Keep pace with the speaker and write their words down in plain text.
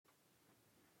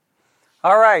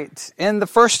All right, in the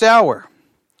first hour,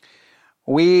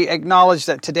 we acknowledge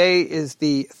that today is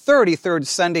the 33rd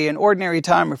Sunday in Ordinary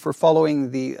Time if we're following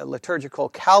the liturgical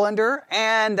calendar,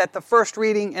 and that the first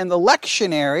reading in the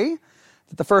lectionary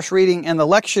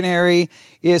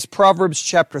is Proverbs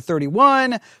chapter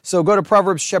 31. So go to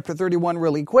Proverbs chapter 31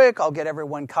 really quick. I'll get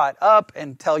everyone caught up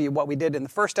and tell you what we did in the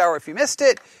first hour if you missed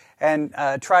it, and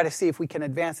try to see if we can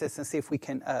advance this and see if we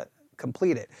can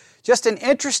complete it. Just an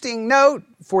interesting note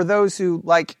for those who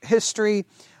like history,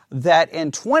 that in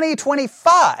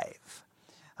 2025,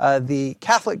 the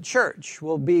Catholic Church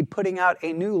will be putting out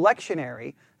a new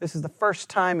lectionary. This is the first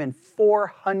time in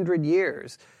 400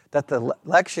 years that the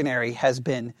lectionary has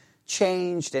been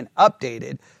changed and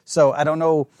updated. So I don't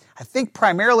know. I think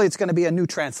primarily it's going to be a new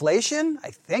translation.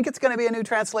 I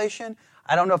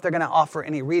don't know if they're going to offer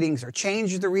any readings or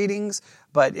change the readings,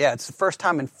 but yeah, it's the first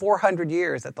time in 400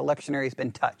 years that the lectionary has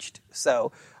been touched.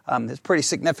 So it's pretty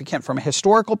significant from a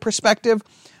historical perspective.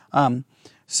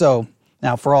 So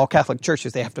now for all Catholic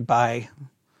churches, they have to buy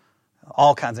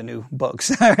all kinds of new books.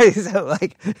 So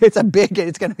like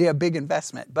it's going to be a big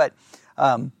investment, but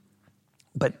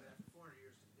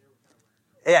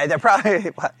yeah, they're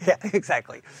probably, yeah,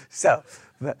 exactly. So,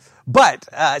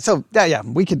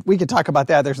 we could talk about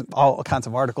that. There's all kinds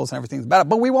of articles and everything about it,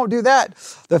 but we won't do that.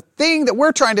 The thing that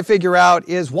we're trying to figure out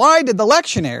is, why did the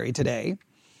lectionary today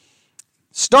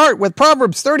start with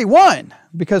Proverbs 31?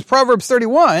 Because Proverbs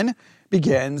 31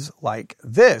 begins like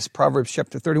this. Proverbs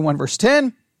chapter 31, verse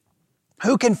 10.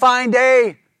 Who can find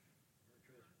a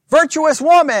virtuous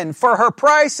woman? For her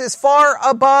price is far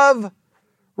above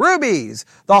rubies.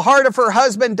 The heart of her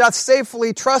husband doth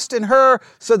safely trust in her,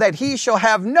 so that he shall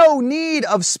have no need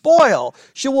of spoil.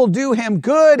 She will do him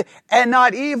good and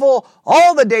not evil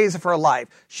all the days of her life.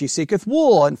 She seeketh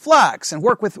wool and flax, and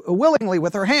worketh willingly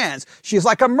with her hands. She is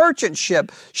like a merchant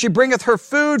ship. She bringeth her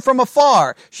food from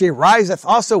afar. She riseth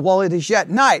also while it is yet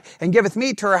night, and giveth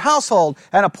meat to her household,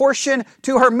 and a portion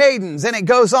to her maidens. And it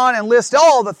goes on and lists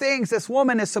all the things this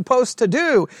woman is supposed to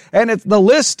do. And the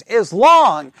list is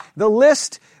long. The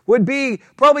list would be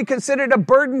probably considered a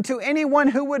burden to anyone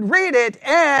who would read it.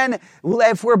 And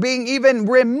if we're being even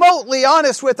remotely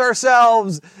honest with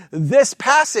ourselves, this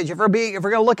passage, if we're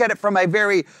going to look at it from a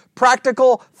very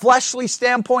practical, fleshly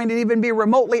standpoint and even be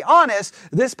remotely honest,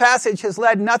 this passage has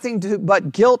led nothing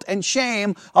but guilt and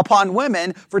shame upon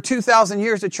women for 2,000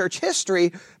 years of church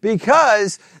history.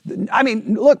 Because, I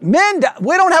mean, look, men,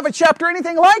 we don't have a chapter or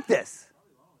anything like this.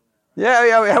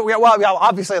 Yeah. Well,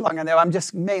 obviously along in there, I'm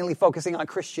just mainly focusing on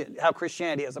how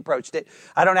Christianity has approached it.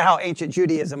 I don't know how ancient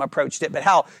Judaism approached it, but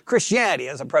how Christianity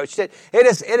has approached it. It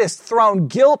has thrown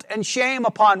guilt and shame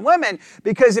upon women,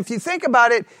 because if you think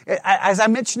about it, as I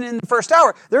mentioned in the first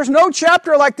hour, there's no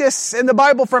chapter like this in the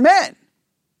Bible for men.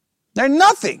 There's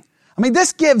nothing. I mean,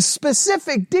 this gives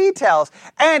specific details,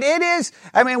 and it is,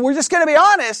 I mean, we're just going to be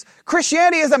honest,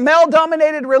 Christianity is a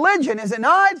male-dominated religion, is it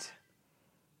not?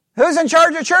 Who's in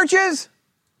charge of churches?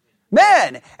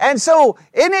 Men. And so,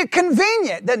 isn't it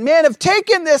convenient that men have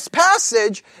taken this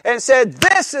passage and said,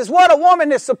 this is what a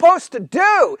woman is supposed to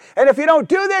do. And if you don't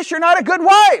do this, you're not a good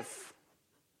wife.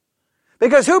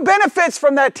 Because who benefits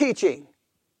from that teaching?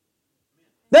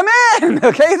 The men.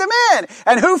 Okay, the men.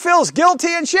 And who feels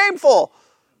guilty and shameful?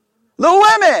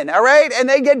 The women, all right? And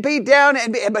they get beat down,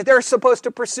 but they're supposed to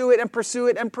pursue it and pursue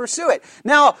it and pursue it.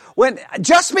 Now,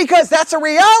 just because that's a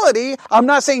reality, I'm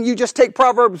not saying you just take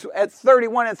Proverbs at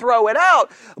 31 and throw it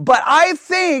out, but I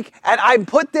think, and I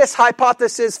put this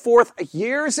hypothesis forth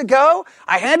years ago,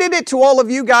 I handed it to all of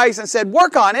you guys and said,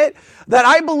 work on it, that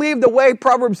I believe the way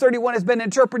Proverbs 31 has been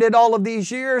interpreted all of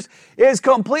these years is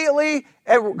completely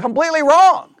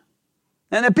wrong.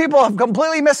 And that people have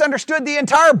completely misunderstood the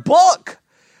entire book.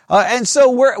 And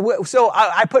so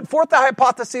I put forth the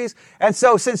hypotheses, and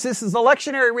so since this is the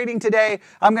lectionary reading today,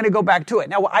 I'm going to go back to it.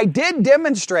 Now, I did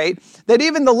demonstrate that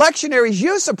even the lectionary's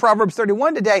use of Proverbs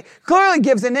 31 today clearly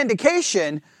gives an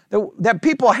indication that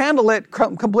people handle it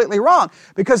completely wrong,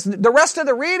 because the rest of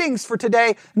the readings for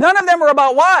today, none of them are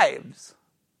about wives.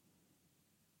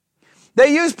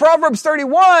 They use Proverbs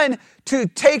 31 to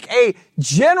take a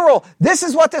general, this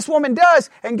is what this woman does,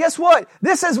 and guess what?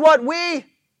 This is what we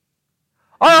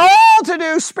are all to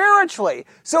do spiritually.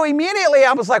 So immediately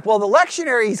I was like, well, the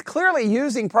lectionary is clearly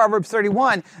using Proverbs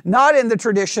 31, not in the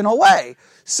traditional way.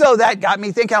 So that got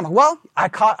me thinking, I'm like, well,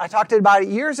 I talked about it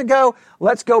years ago.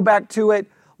 Let's go back to it.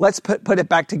 Let's put it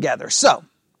back together. So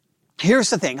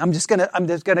here's the thing. I'm just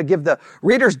gonna give the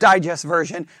Reader's Digest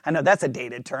version. I know that's a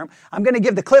dated term. I'm gonna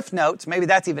give the Cliff Notes. Maybe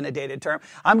that's even a dated term.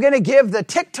 I'm gonna give the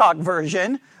TikTok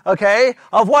version, okay,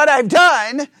 of what I've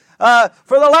done.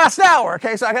 for the last hour.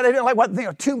 Okay, so I got to do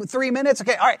 2-3 minutes.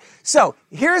 Okay, all right. So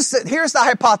here's the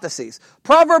hypotheses.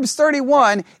 Proverbs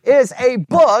 31 is a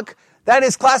book that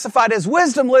is classified as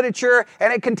wisdom literature,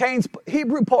 and it contains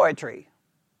Hebrew poetry.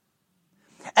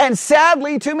 And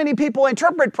sadly, too many people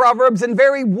interpret Proverbs in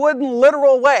very wooden,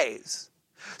 literal ways.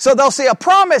 So they'll see a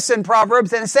promise in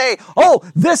Proverbs and say, oh,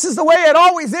 this is the way it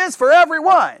always is for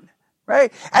everyone,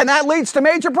 right? And that leads to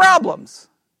major problems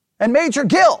and major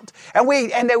guilt. And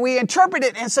we interpret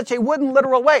it in such a wooden,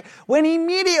 literal way, when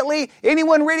immediately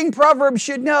anyone reading Proverbs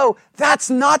should know that's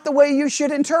not the way you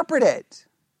should interpret it.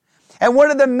 And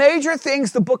one of the major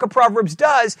things the book of Proverbs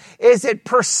does is it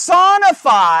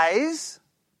personifies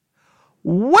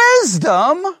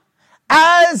wisdom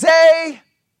as a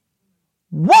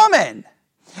woman.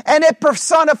 And it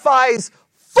personifies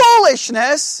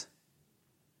foolishness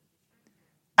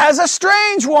as a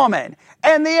strange woman.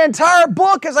 And the entire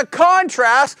book is a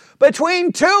contrast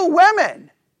between two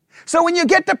women. So when you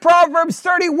get to Proverbs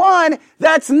 31,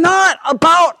 that's not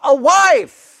about a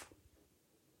wife.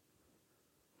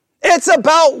 It's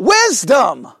about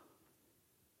wisdom.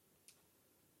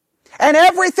 And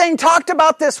everything talked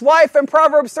about this wife in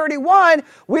Proverbs 31,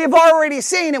 we've already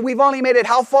seen, and we've only made it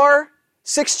how far?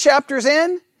 6 chapters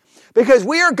in? Because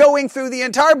we are going through the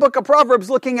entire book of Proverbs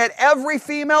looking at every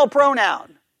female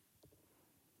pronoun.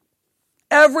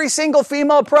 Every single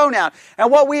female pronoun.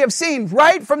 And what we have seen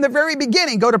right from the very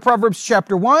beginning, go to Proverbs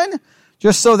chapter 1,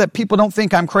 just so that people don't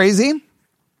think I'm crazy.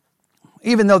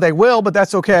 Even though they will, but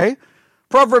that's okay.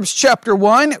 Proverbs chapter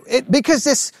 1, because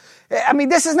this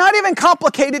is not even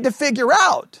complicated to figure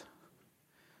out.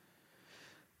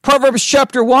 Proverbs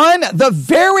chapter 1, the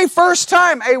very first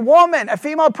time a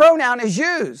female pronoun is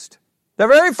used, the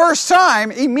very first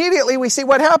time, immediately we see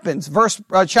what happens.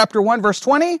 Chapter 1, verse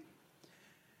 20.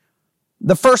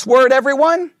 The first word,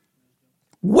 everyone.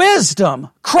 Wisdom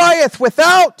crieth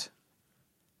without.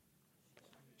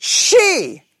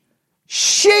 She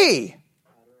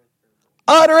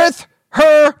uttereth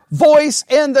her voice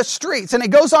in the streets. And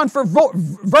it goes on for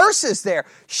verses there.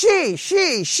 She.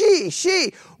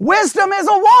 Wisdom is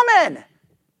a woman.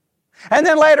 And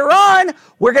then later on,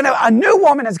 a new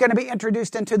woman is going to be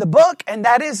introduced into the book, and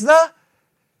that is the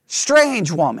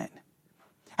strange woman.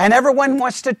 And everyone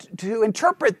wants to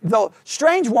interpret the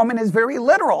strange woman as very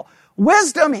literal.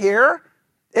 Wisdom here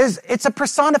it's a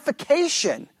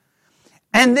personification.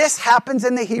 And this happens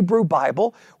in the Hebrew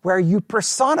Bible, where you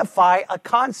personify a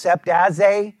concept as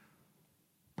a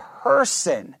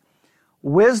person.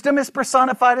 Wisdom is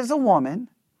personified as a woman.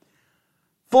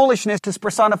 Foolishness is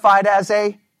personified as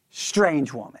a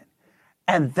strange woman.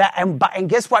 And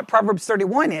guess what Proverbs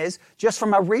 31 is, just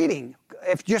from a reading,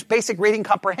 just basic reading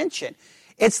comprehension.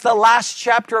 It's the last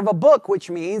chapter of a book, which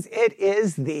means it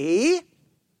is the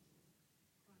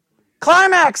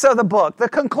climax of the book, the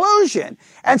conclusion.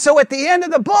 And so at the end of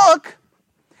the book,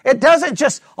 it doesn't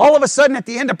just all of a sudden at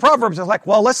the end of Proverbs, it's like,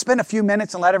 well, let's spend a few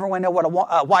minutes and let everyone know what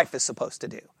a wife is supposed to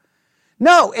do.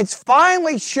 No, it's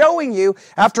finally showing you,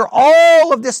 after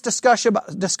all of this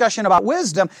discussion about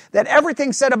wisdom, that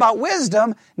everything said about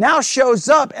wisdom now shows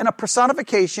up in a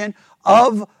personification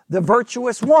of the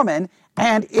virtuous woman,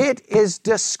 and it is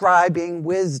describing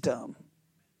wisdom.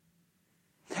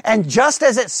 And just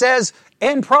as it says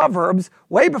in Proverbs,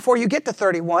 way before you get to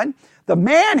 31, the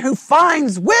man who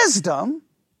finds wisdom,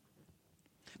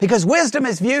 because wisdom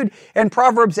is viewed in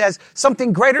Proverbs as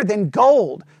something greater than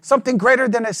gold, something greater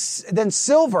than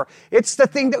silver. It's the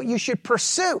thing that you should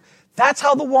pursue. That's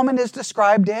how the woman is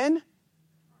described in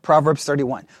Proverbs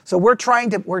 31. So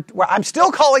I'm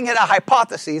still calling it a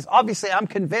hypothesis. Obviously, I'm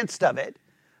convinced of it.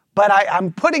 But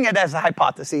I'm putting it as a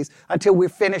hypothesis until we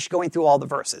finish going through all the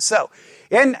verses. So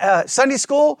in Sunday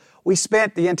school, we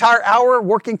spent the entire hour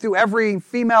working through every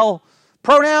female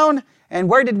pronoun. And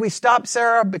where did we stop,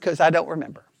 Sarah? Because I don't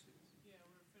remember.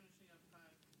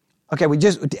 Okay,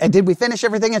 did we finish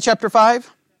everything in chapter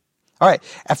 5? All right.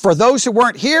 And for those who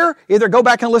weren't here, either go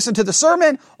back and listen to the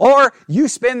sermon, or you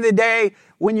spend the day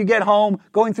when you get home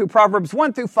going through Proverbs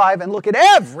 1 through 5 and look at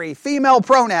every female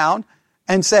pronoun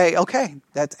and say, okay,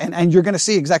 and you're going to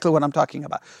see exactly what I'm talking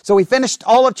about. So we finished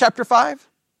all of chapter 5?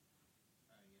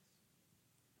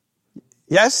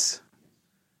 Yes?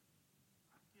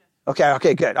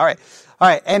 Okay, good. All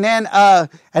right. And then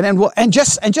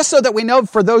just so that we know,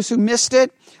 for those who missed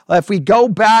it, if we go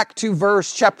back to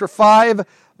chapter 5,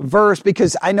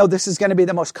 because I know this is going to be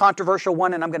the most controversial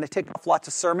one, and I'm going to take off lots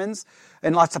of sermons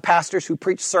and lots of pastors who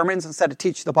preach sermons instead of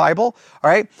teach the Bible. All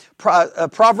right.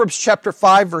 Proverbs chapter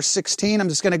 5, verse 16. I'm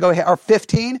just going to go ahead, or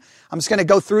 15. I'm just going to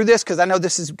go through this because I know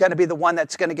this is going to be the one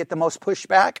that's going to get the most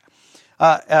pushback,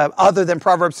 other than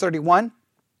Proverbs 31.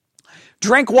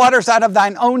 Drink waters out of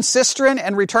thine own cistern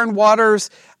and return waters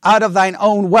out of thine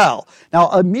own well.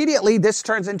 Now, immediately this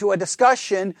turns into a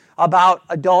discussion about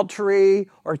adultery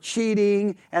or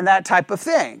cheating and that type of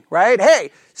thing, right? Hey,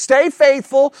 stay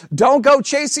faithful. Don't go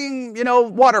chasing,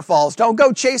 waterfalls. Don't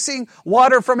go chasing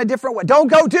water from a different way. Don't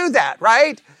go do that,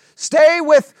 right? Stay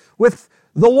with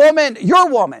the woman, your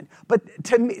woman. But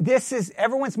to me,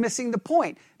 everyone's missing the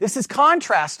point. This is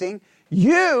contrasting.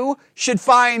 You should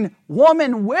find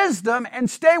woman wisdom and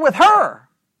stay with her.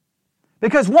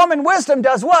 Because woman wisdom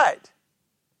does what?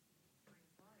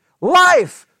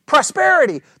 Life,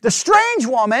 prosperity. The strange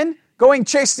woman going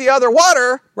chase the other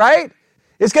water, right,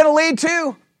 is going to lead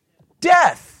to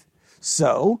death.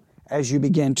 So, as you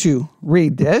begin to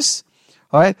read this,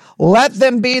 all right, let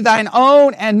them be thine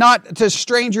own and not to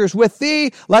strangers with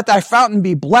thee. Let thy fountain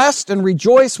be blessed and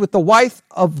rejoice with the wife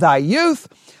of thy youth.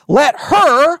 Let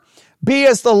her be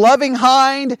as the loving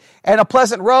hind and a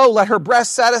pleasant roe. Let her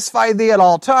breast satisfy thee at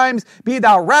all times. Be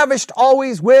thou ravished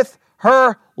always with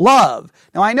her love.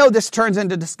 Now, I know this turns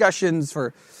into discussions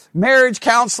for marriage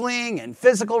counseling and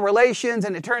physical relations,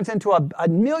 and it turns into a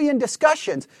million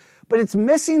discussions, but it's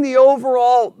missing the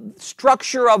overall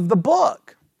structure of the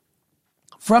book.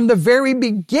 From the very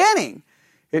beginning,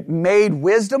 it made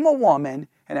wisdom a woman,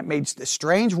 and it made the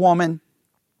strange woman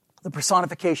the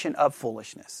personification of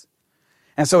foolishness.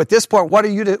 And so at this point, what are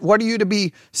you to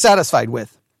be satisfied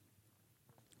with?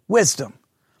 Wisdom.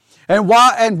 And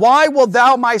why will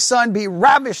thou, my son, be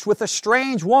ravished with a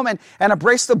strange woman and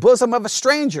embrace the bosom of a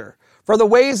stranger? For the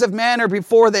ways of man are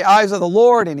before the eyes of the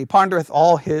Lord, and he pondereth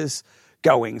all his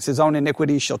goings. His own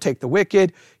iniquity shall take the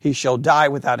wicked. He shall die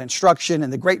without instruction. In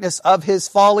the greatness of his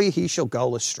folly, he shall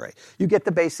go astray. You get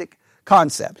the basic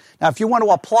concept. Now, if you want to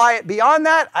apply it beyond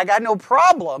that, I got no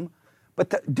problem.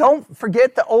 But don't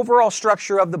forget the overall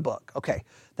structure of the book. Okay,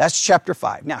 that's chapter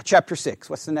 5. Now, chapter 6.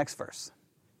 What's the next verse?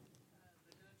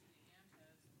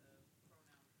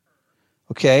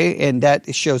 Okay, and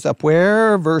that shows up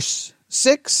where? Verse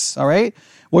 6, all right?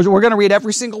 We're going to read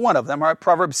every single one of them, all right?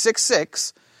 Proverbs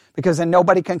 6:6, because then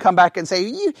nobody can come back and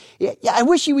say, I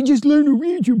wish you would just learn to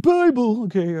read your Bible.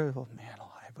 Okay, oh man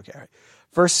alive. Okay, all right.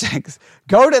 Verse 6,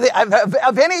 go to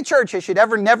of any church that should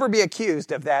never be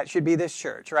accused of that should be this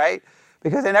church, right?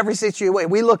 Because in every situation,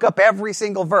 we look up every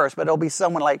single verse, but it'll be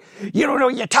someone like, you don't know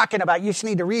what you're talking about. You just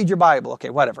need to read your Bible. Okay,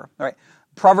 whatever. All right.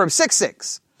 Proverbs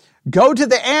 6:6. Go to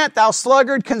the ant, thou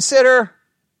sluggard, consider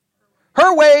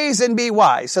her ways and be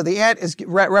wise. So the ant is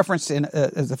referenced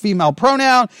as a female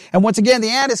pronoun. And once again, the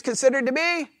ant is considered to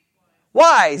be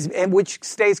wise, and which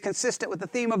stays consistent with the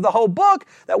theme of the whole book,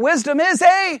 that wisdom is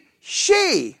a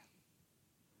she.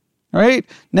 All right.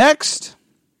 Next.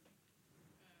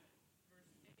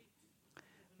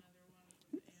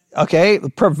 Okay,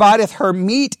 provideth her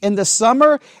meat in the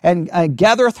summer and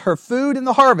gathereth her food in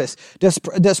the harvest. Does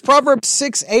Proverbs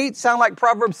 6:8 sound like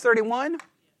Proverbs 31?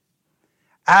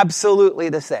 Absolutely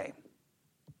the same.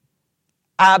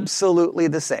 Absolutely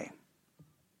the same.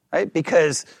 Right?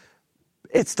 Because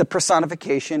it's the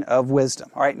personification of wisdom.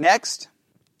 All right, next.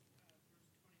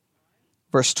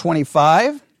 Verse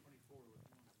 25.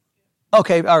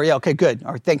 Okay, all right, okay, good.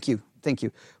 All right, thank you. Thank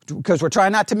you. Because we're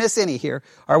trying not to miss any here.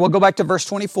 All right, we'll go back to verse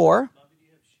 24.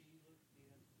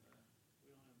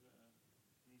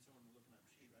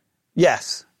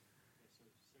 Yes.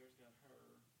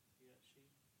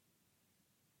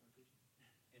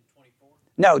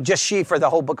 No, just she for the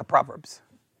whole book of Proverbs.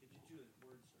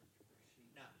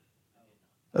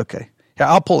 Okay.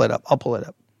 Yeah, I'll pull it up. All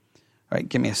right,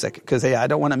 give me a second. Because I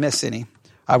don't want to miss any.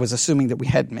 I was assuming that we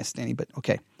had missed any, but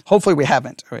okay. Hopefully we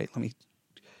haven't. All right, let me...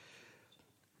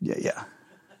 Yeah.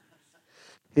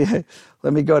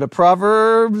 Let me go to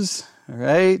Proverbs. All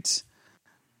right.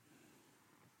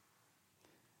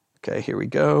 Okay, here we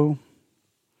go.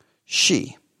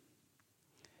 She.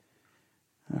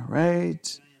 All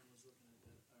right.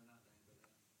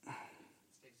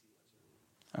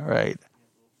 All right.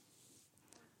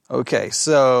 Okay,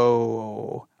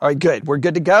 so, all right, good. We're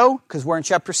good to go because we're in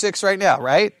chapter 6 right now,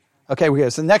 right? Okay, we're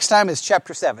good. So next time is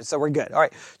chapter 7, so we're good. All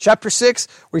right, chapter 6,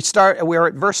 we're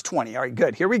at verse 20. All right,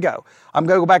 good. Here we go. I'm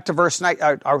going to go back to verse 9.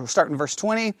 I'll start in verse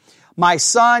 20. My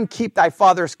son, keep thy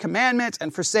father's commandments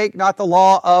and forsake not the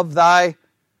law of thy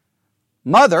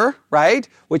mother, right?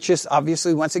 Which is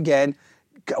obviously, once again,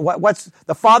 what's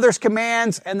the father's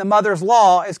commands and the mother's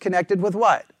law is connected with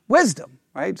what? Wisdom,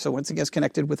 right? So once again, it's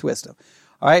connected with wisdom.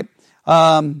 All right,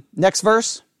 next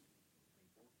verse,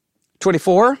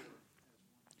 24.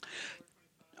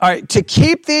 All right, to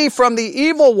keep thee from the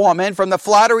evil woman, from the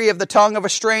flattery of the tongue of a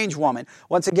strange woman.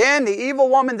 Once again, the evil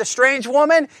woman, the strange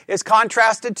woman, is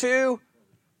contrasted to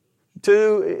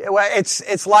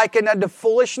it's likened unto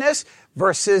foolishness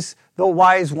versus the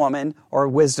wise woman or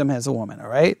wisdom as a woman, all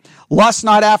right? Lust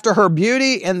not after her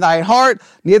beauty in thy heart,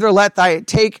 neither let thy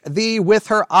take thee with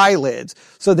her eyelids.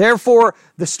 So therefore,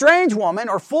 the strange woman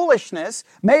or foolishness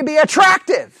may be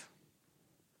attractive.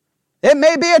 It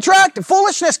may be attractive.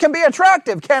 Foolishness can be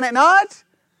attractive, can it not?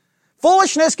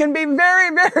 Foolishness can be very,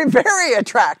 very, very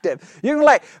attractive. You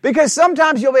can because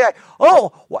sometimes you'll be like,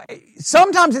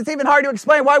 sometimes it's even hard to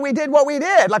explain why we did what we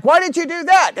did. Like, why did you do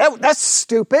that? That's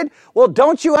stupid. Well,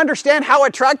 don't you understand how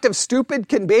attractive stupid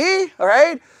can be? All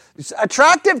right?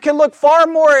 Attractive can look far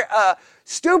more,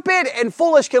 stupid and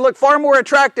foolish can look far more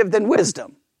attractive than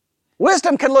wisdom.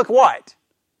 Wisdom can look what?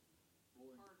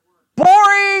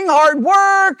 Boring, hard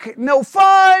work, no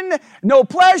fun, no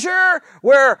pleasure,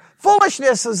 where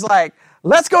foolishness is like,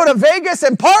 let's go to Vegas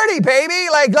and party, baby.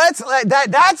 That's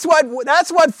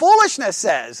what foolishness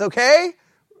says, okay?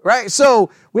 Right?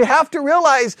 So we have to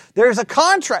realize there's a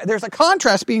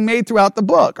contrast being made throughout the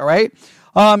book, all right?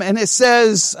 And it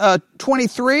says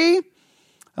 23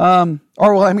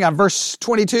 verse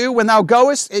 22, when thou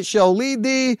goest, it shall lead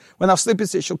thee. When thou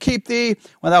sleepest, it shall keep thee.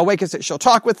 When thou wakest, it shall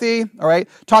talk with thee. All right.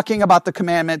 Talking about the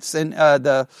commandments and,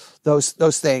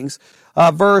 those things.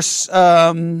 Verse,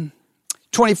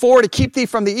 24, to keep thee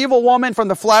from the evil woman, from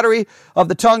the flattery of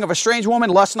the tongue of a strange woman.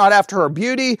 Lust not after her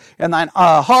beauty and thine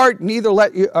heart, neither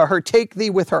let her take thee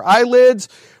with her eyelids.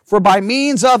 For by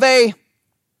means of a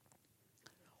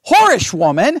whorish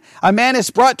woman, a man is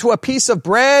brought to a piece of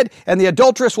bread, and the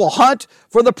adulteress will hunt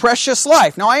for the precious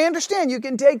life. Now, I understand you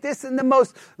can take this in the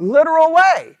most literal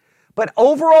way, but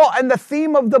overall, and the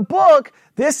theme of the book,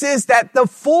 this is that the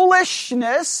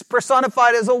foolishness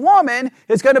personified as a woman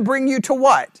is going to bring you to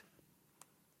what?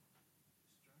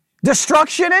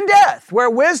 Destruction and death, where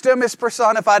wisdom is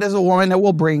personified as a woman that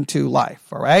will bring to life,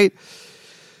 all right?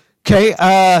 Okay,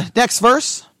 next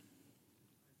verse.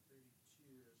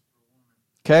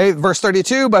 Okay, verse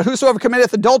 32, but whosoever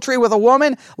committeth adultery with a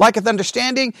woman lacketh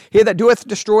understanding, he that doeth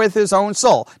destroyeth his own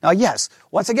soul. Now, yes,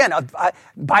 once again,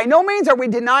 by no means are we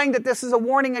denying that this is a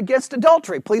warning against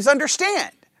adultery. Please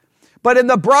understand. But in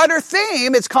the broader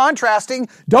theme, it's contrasting,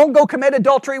 don't go commit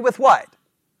adultery with what?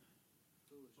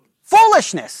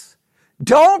 Foolishness.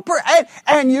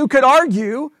 And you could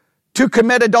argue to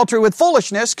commit adultery with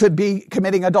foolishness could be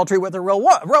committing adultery with a real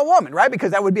woman, right?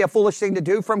 Because that would be a foolish thing to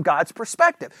do from God's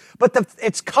perspective. But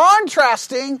it's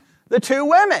contrasting the two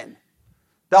women.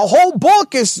 The whole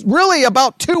book is really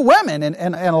about two women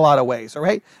in a lot of ways, all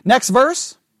right? Next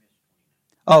verse.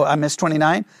 Oh, I missed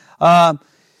 29.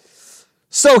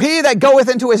 So he that goeth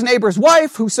into his neighbor's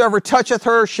wife, whosoever toucheth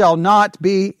her shall not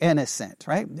be innocent,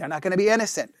 right? They're not going to be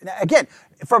innocent. Again,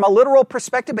 from a literal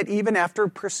perspective, but even after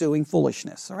pursuing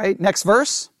foolishness, all right? Next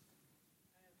verse.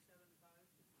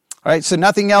 All right, so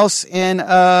nothing else in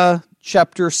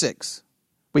chapter 6.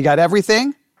 We got everything,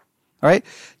 all right?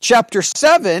 Chapter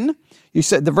 7, you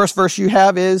said the verse you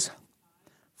have is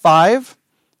 5,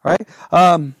 all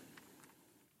right?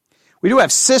 We do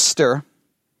have sister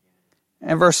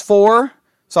in verse 4.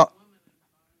 So,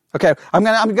 okay, I'm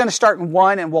going to start in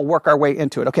 1 and we'll work our way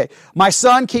into it. Okay, my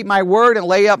son, keep my word and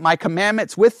lay up my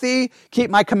commandments with thee. Keep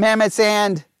my commandments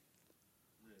and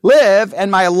live,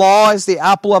 and my law is the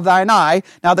apple of thine eye.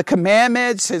 Now the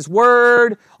commandments, his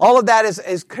word, all of that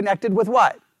is connected with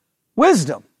what?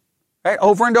 Wisdom. Right?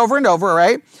 Over and over and over,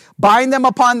 right? Bind them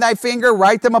upon thy finger,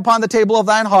 write them upon the table of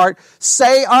thine heart.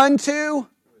 Say unto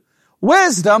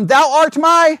wisdom, thou art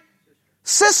my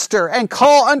sister, and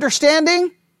call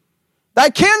understanding thy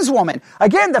kinswoman.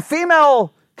 Again, the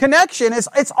female connection it's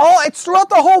throughout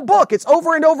the whole book. It's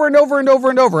over and over and over and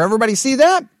over and over. Everybody see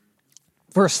that?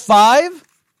 Verse 5.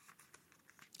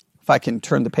 If I can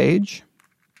turn the page.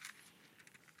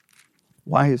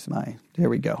 There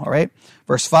we go. All right.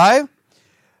 Verse 5.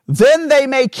 Then they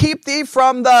may keep thee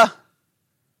from the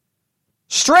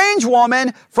strange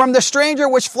woman, from the stranger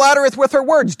which flattereth with her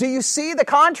words. Do you see the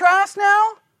contrast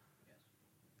now?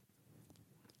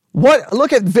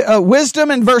 Look at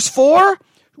wisdom in verse 4.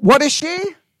 What is she?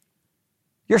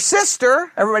 Your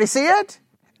sister. Everybody see it?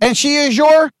 And she is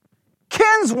your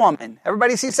kinswoman.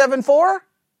 Everybody see 7:4?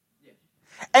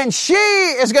 And she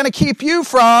is going to keep you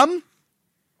from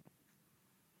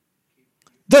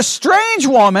the strange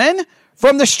woman,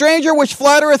 from the stranger which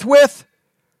flattereth with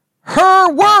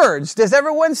her words. Does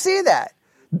everyone see that?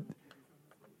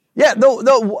 Yeah,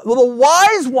 the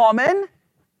wise woman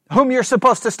whom you're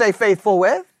supposed to stay faithful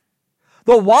with,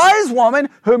 the wise woman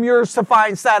whom you're to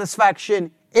find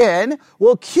satisfaction in,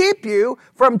 will keep you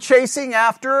from chasing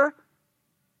after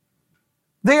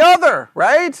the other,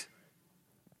 right?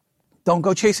 Don't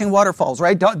go chasing waterfalls,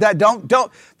 right?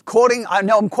 Don't quoting, I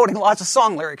know I'm quoting lots of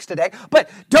song lyrics today, but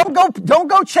don't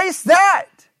go chase that.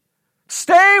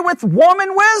 Stay with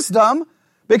woman wisdom,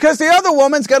 because the other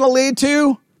woman's going to lead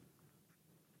to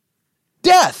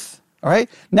death. All right.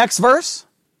 Next verse.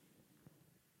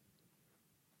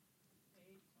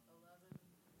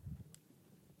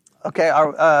 Okay.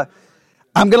 I'm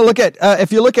going to look at,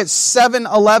 if you look at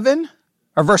 7:11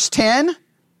 or verse 10. All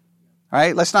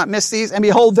right. Let's not miss these. And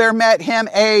behold, there met him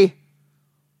a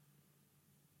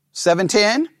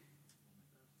 7:10.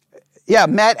 Yeah.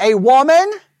 Met a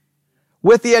woman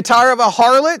with the attire of a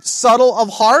harlot, subtle of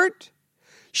heart.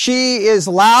 She is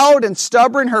loud and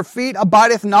stubborn. Her feet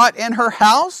abideth not in her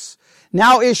house.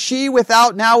 Now is she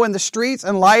without now in the streets,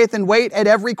 and lieth in wait at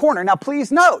every corner. Now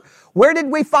please note, where did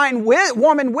we find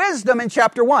woman wisdom in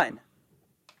chapter 1?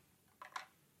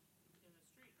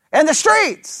 In the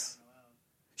streets.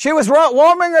 She was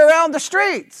roaming around the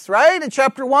streets, right? In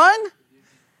chapter 1.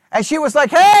 And she was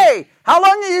like, hey, how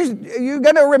long are you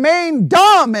going to remain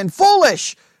dumb and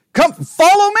foolish? Come,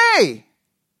 follow me.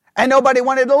 And nobody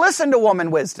wanted to listen to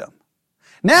woman wisdom.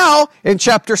 Now, in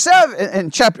chapter 7,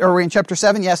 in chapter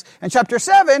 7, yes. In chapter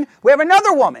 7, we have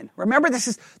another woman. Remember,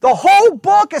 the whole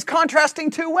book is contrasting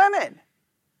two women.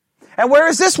 And where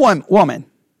is this one woman?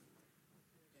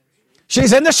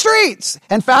 She's in the streets.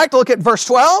 In fact, look at verse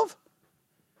 12.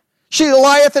 She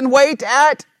lieth in wait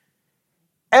at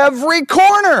every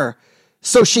corner.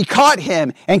 So she caught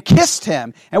him and kissed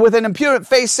him, and with an impudent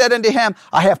face said unto him,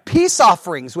 I have peace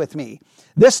offerings with me.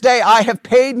 This day I have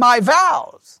paid my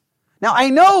vows. Now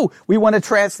I know we want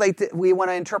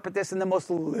to interpret this in the most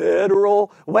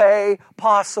literal way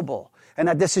possible. And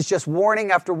that this is just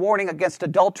warning after warning against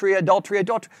adultery.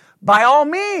 By all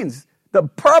means, the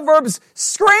Proverbs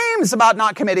screams about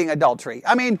not committing adultery.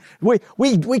 I mean,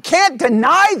 we can't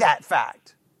deny that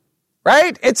fact,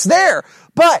 right? It's there.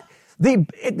 But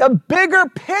the bigger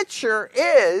picture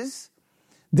is,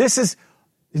 there's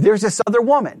this other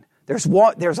woman. There's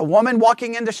a woman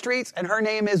walking in the streets, and her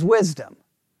name is Wisdom,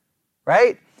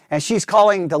 right? And she's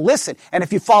calling to listen. And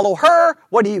if you follow her,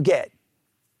 what do you get?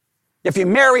 If you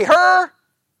marry her,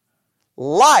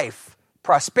 life,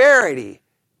 prosperity,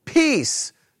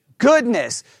 peace,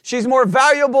 goodness. She's more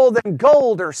valuable than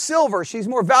gold or silver. She's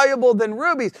more valuable than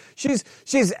rubies.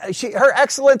 Her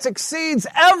excellence exceeds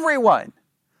everyone.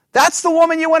 That's the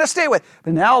woman you want to stay with.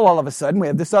 But now all of a sudden we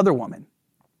have this other woman.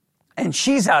 And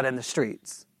she's out in the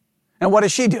streets. And what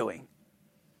is she doing?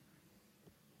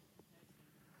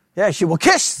 Yeah, she will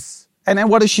kiss. And then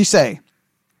what does she say?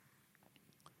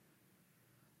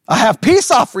 I have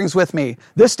peace offerings with me.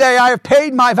 This day I have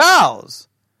paid my vows.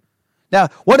 Now,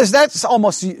 what is that?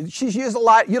 She's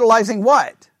utilizing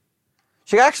what?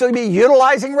 She could actually be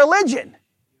utilizing religion.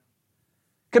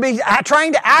 Could be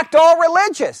trying to act all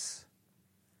religious.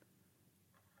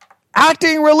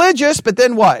 Acting religious, but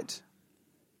then what?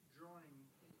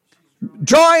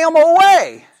 Drawing them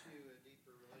away.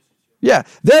 Yeah.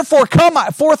 Therefore come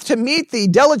forth to meet thee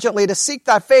diligently, to seek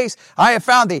thy face. I have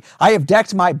found thee. I have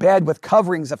decked my bed with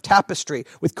coverings of tapestry,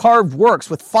 with carved works,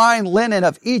 with fine linen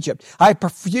of Egypt. I have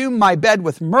perfumed my bed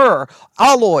with myrrh,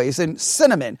 aloes, and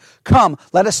cinnamon. Come,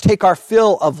 let us take our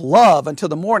fill of love until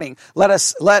the morning. Let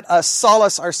us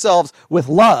solace ourselves with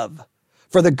love.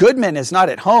 For the goodman is not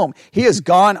at home. He is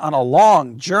gone on a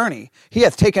long journey. He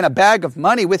hath taken a bag of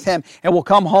money with him, and will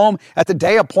come home at the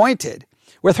day appointed.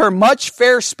 With her much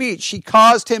fair speech, she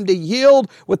caused him to yield.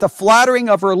 With the flattering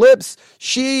of her lips,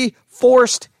 she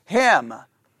forced him.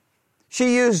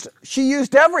 She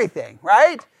used everything,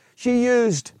 right? She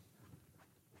used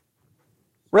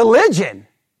religion.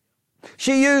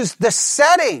 She used the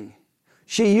setting.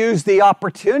 She used the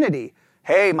opportunity.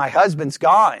 Hey, my husband's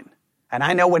gone, and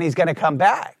I know when he's going to come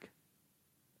back.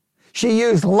 She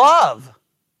used love.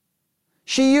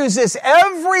 She uses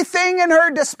everything in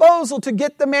her disposal to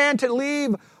get the man to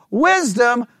leave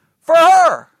wisdom for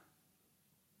her,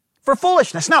 for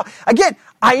foolishness. Now, again,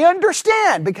 I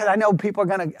understand, because I know people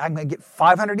I'm going to get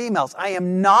 500 emails. I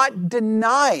am not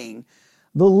denying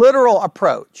the literal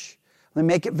approach. Let me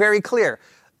make it very clear.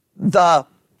 The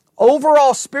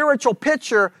overall spiritual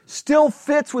picture still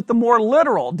fits with the more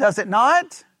literal, does it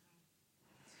not?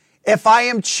 If I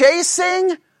am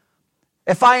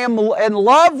in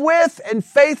love with and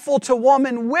faithful to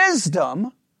woman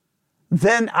wisdom,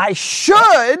 then I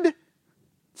should,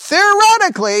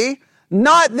 theoretically,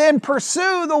 not then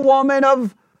pursue the woman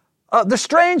of the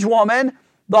strange woman,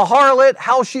 the harlot,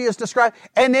 how she is described,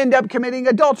 and end up committing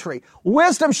adultery.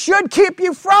 Wisdom should keep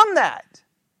you from that.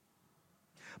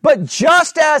 But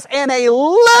just as in a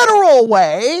literal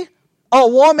way, a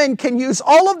woman can use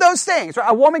all of those things, right?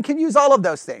 A woman can use all of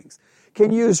those things.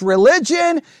 can use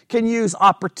religion, can use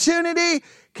opportunity,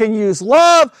 can use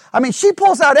love. I mean, she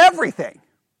pulls out everything.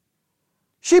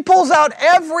 She pulls out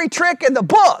every trick in the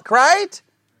book, right?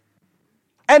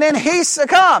 And then he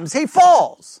succumbs. He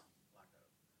falls.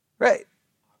 Right?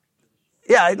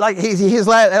 Yeah, like he's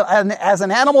led as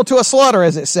an animal to a slaughter,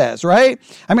 as it says, right?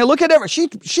 I mean, look at it.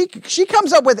 She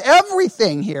comes up with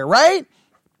everything here, right?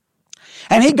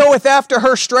 And he goeth after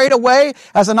her straight away,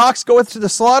 as an ox goeth to the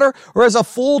slaughter, or as a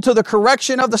fool to the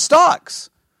correction of the stocks.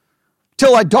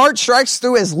 Till a dart strikes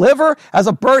through his liver, as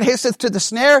a bird hasteth to the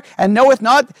snare, and knoweth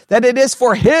not that it is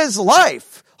for his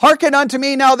life. Hearken unto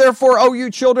me now, therefore, O you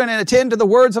children, and attend to the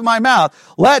words of my mouth.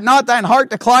 Let not thine heart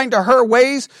decline to her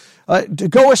ways, to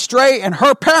go astray in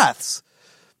her paths.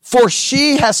 For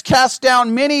she has cast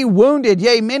down many wounded,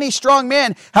 yea, many strong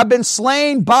men have been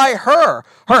slain by her.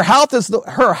 Her house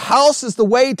is the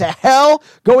way to hell,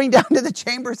 going down to the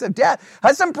chambers of death.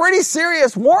 That's some pretty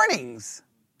serious warnings.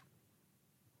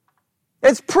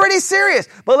 It's pretty serious.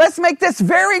 But let's make this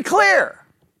very clear.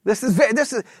 This is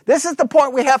the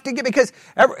point we have to get, because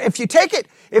if you take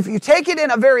it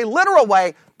in a very literal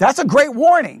way, that's a great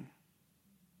warning.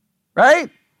 Right?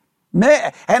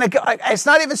 And it's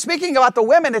not even speaking about the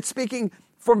women, it's speaking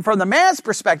from the man's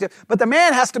perspective, but the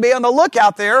man has to be on the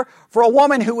lookout there for a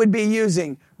woman who would be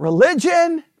using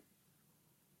religion,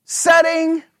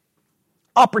 setting,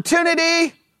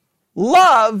 opportunity,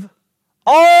 love,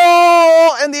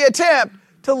 all in the attempt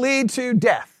to lead to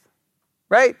death.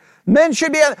 Right? Men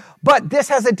should be, but this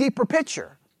has a deeper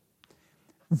picture.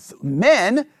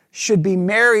 Men should be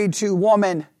married to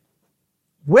woman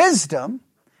wisdom,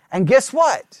 and guess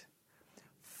what?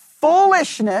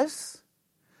 Foolishness,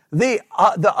 the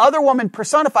other woman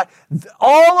personified,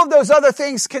 all of those other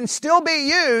things can still be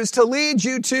used to lead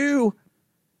you to,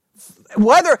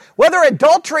 whether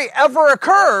adultery ever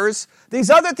occurs, these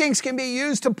other things can be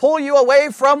used to pull you away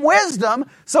from wisdom.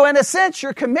 So in a sense,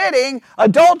 you're committing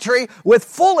adultery with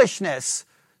foolishness,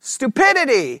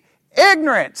 stupidity,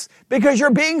 ignorance, because you're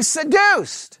being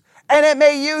seduced. And it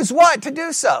may use what to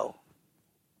do so?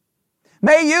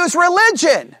 May use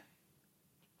religion.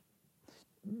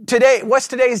 Today, what's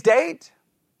today's date?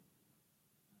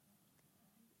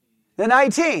 The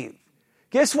 19th.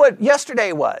 Guess what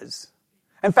yesterday was?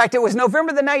 In fact, it was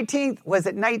November the 19th. Was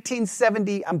it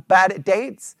 1970? I'm bad at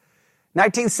dates.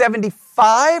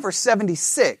 1975 or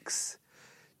 76.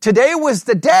 Today was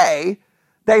the day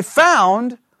they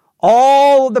found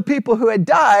all of the people who had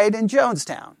died in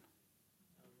Jonestown.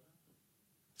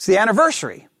 It's the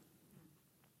anniversary.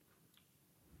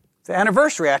 It's the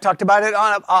anniversary. I talked about it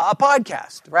on a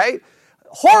podcast, right?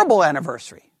 Horrible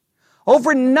anniversary.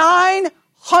 Over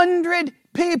 900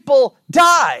 people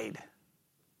died.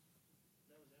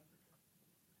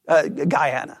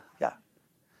 Guyana, yeah.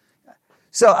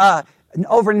 So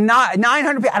over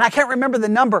 900 people, and I can't remember the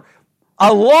number.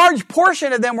 A large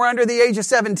portion of them were under the age of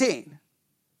 17.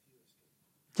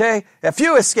 Okay? A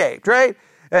few escaped, right?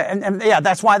 And yeah,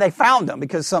 that's why they found them,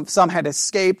 because some had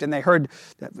escaped, and they heard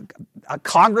a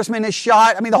congressman is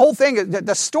shot. I mean, the whole thing,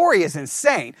 the story is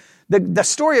insane. The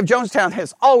story of Jonestown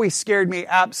has always scared me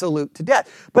absolute to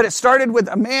death. But it started with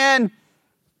a man,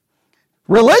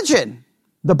 religion,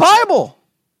 the Bible.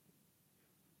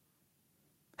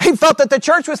 He felt that the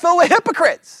church was filled with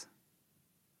hypocrites.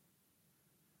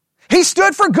 He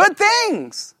stood for good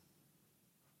things.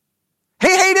 He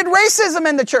hated racism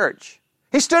in the church.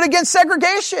 He stood against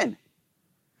segregation.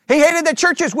 He hated that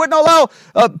churches wouldn't allow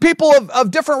people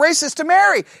of different races to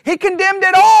marry. He condemned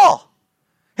it all.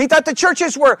 He thought the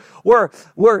churches were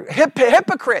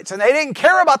hypocrites, and they didn't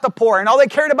care about the poor, and all they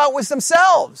cared about was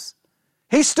themselves.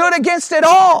 He stood against it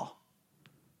all.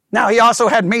 Now, he also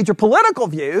had major political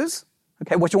views.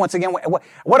 Okay, which once again,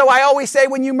 what do I always say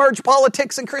when you merge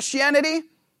politics and Christianity?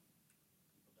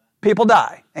 People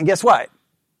die. And guess what?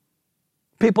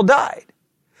 People died.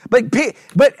 But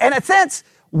in a sense,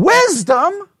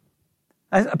 wisdom,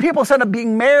 people instead of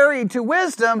being married to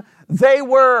wisdom, they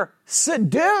were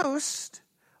seduced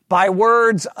by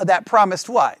words that promised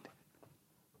what?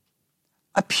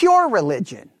 A pure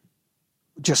religion.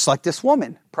 Just like this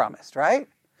woman promised, right?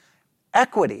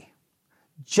 Equity,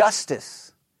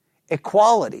 justice,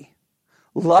 equality,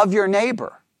 love your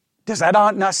neighbor. Does that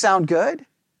not sound good?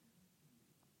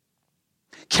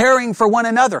 Caring for one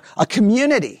another, a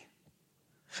community.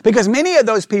 Because many of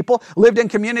those people lived in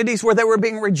communities where they were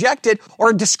being rejected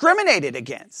or discriminated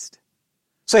against.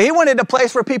 So he wanted a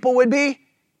place where people would be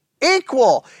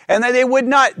equal and that they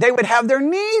would have their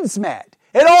needs met.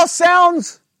 It all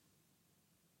sounds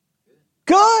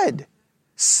good.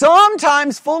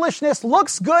 Sometimes foolishness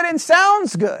looks good and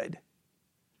sounds good.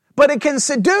 but it can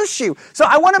seduce you. So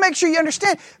I want to make sure you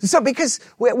understand. So because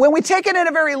when we take it in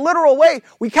a very literal way,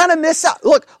 we kind of miss out.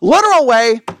 Look, literal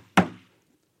way,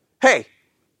 hey,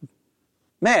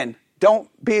 men, don't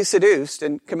be seduced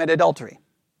and commit adultery.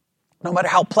 No matter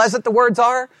how pleasant the words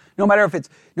are, no matter if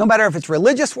it's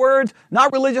religious words,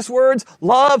 not religious words,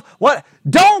 love, what,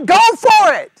 don't go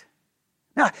for it.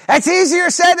 Now, that's easier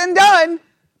said than done,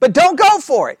 but don't go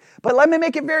for it. But let me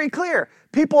make it very clear.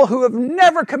 People who have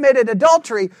never committed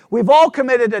adultery, we've all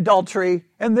committed adultery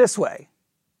in this way.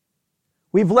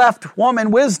 We've left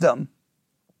woman wisdom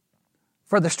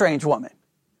for the strange woman,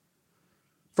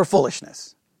 for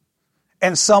foolishness,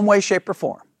 in some way, shape, or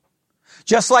form.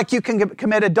 Just like you can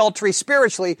commit adultery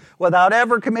spiritually without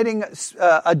ever committing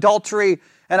adultery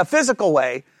in a physical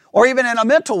way or even in a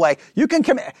mental way, you can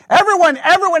commit. Everyone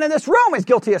in this room is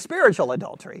guilty of spiritual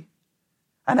adultery.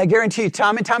 And I guarantee you,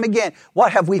 time and time again,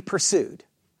 what have we pursued?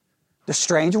 The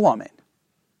strange woman.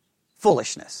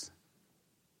 Foolishness.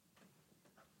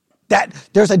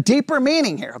 There's a deeper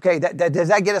meaning here, okay? Does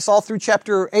that get us all through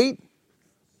chapter 8?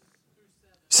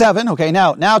 7, okay,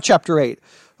 now chapter 8.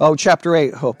 Oh, chapter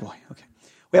 8, oh boy, okay.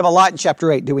 We have a lot in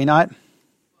chapter 8, do we not?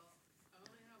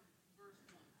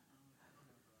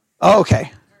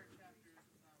 Okay.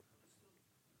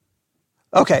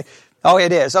 Okay. Oh,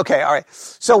 it is. Okay, all right.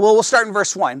 So we'll start in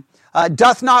verse 1.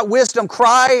 Doth not wisdom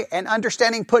cry and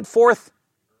understanding put forth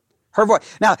her voice?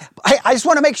 Now, I just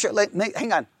want to make sure,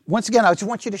 hang on. Once again, I just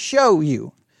want you to show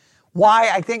you why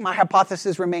I think my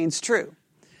hypothesis remains true.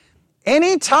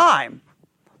 Anytime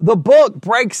the book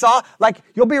breaks off, like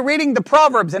you'll be reading the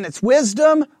Proverbs and it's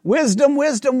wisdom, wisdom,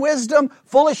 wisdom, wisdom,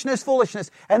 foolishness,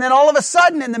 foolishness. And then all of a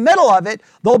sudden in the middle of it,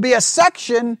 there'll be a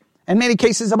section in many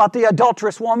cases about the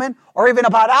adulterous woman or even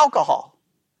about alcohol.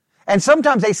 And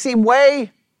sometimes they seem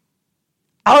way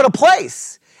out of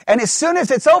place. And as soon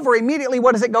as it's over, immediately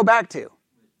what does it go back to?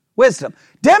 Wisdom.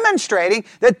 Demonstrating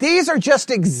that these are just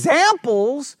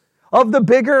examples of the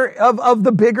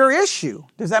bigger issue.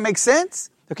 Does that make sense?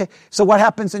 Okay, so what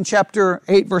happens in chapter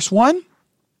 8, verse 1?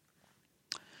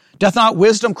 Doth not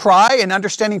wisdom cry and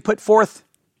understanding put forth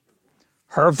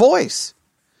her voice?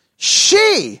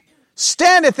 She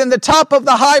standeth in the top of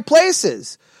the high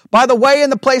places, by the way in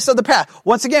the place of the path.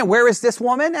 Once again, where is this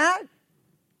woman at?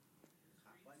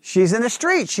 She's in the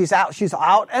street. She's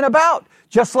out and about,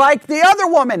 just like the other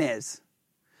woman is.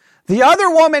 The other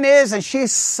woman is, and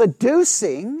she's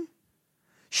seducing.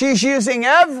 She's using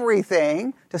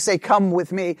everything to say, come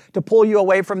with me, to pull you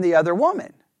away from the other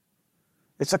woman.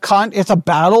 It's a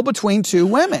battle between two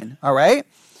women, all right?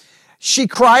 She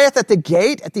crieth at the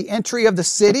gate, at the entry of the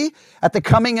city, at the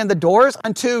coming in the doors.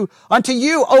 Unto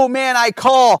you, O man, I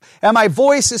call, and my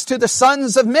voice is to the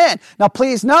sons of men. Now,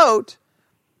 please note,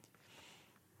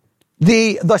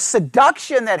 the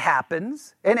seduction that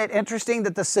happens, isn't it interesting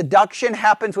that the seduction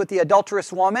happens with the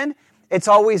adulterous woman? It's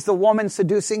always the woman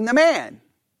seducing the man,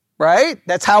 right?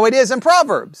 That's how it is in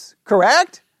Proverbs,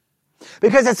 correct?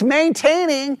 Because it's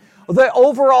maintaining the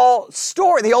overall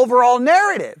story, the overall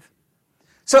narrative.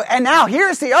 So, and now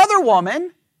here's the other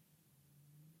woman.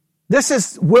 This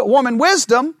is woman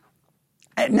wisdom.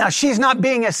 And now she's not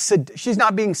being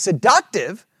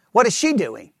seductive. What is she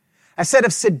doing? Instead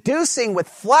of seducing with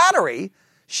flattery,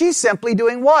 she's simply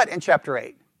doing what in chapter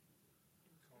 8?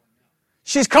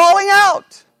 She's calling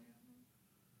out.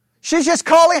 She's just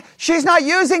calling. She's not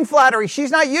using flattery.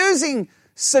 She's not using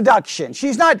seduction.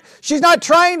 She's not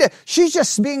trying to, she's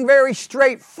just being very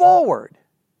straightforward.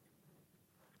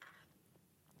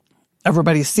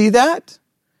 Everybody see that?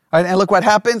 All right, and look what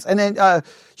happens. And then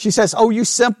she says, "Oh, you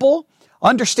simple,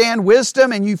 understand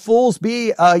wisdom, and you fools,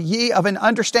 be ye of an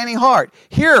understanding heart.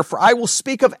 Hear, for I will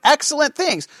speak of excellent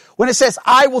things." When it says,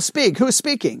 "I will speak," who is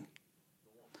speaking?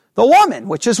 The woman,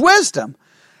 which is wisdom.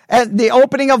 "And the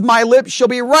opening of my lips shall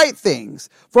be right things.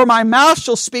 For my mouth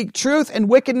shall speak truth, and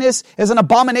wickedness is an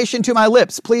abomination to my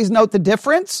lips." Please note the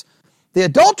difference. The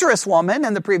adulterous woman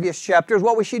in the previous chapters,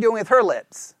 what was she doing with her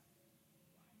lips?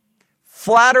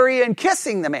 Flattery and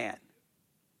kissing the man.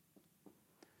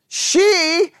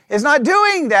 She is not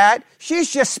doing that. She's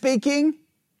just speaking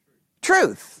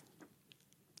truth.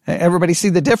 Everybody see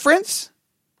the difference?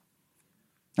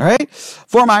 All right.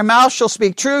 "For my mouth shall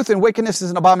speak truth, and wickedness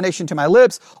is an abomination to my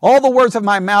lips. All the words of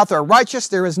my mouth are righteous.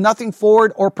 There is nothing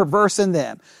forward or perverse in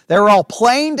them. They are all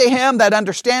plain to him that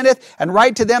understandeth, and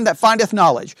right to them that findeth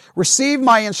knowledge. Receive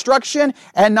my instruction,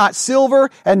 and not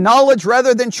silver, and knowledge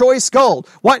rather than choice gold."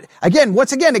 Once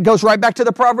again, it goes right back to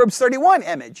the Proverbs 31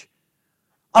 image.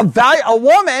 A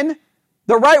woman,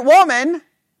 the right woman,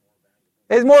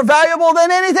 is more valuable than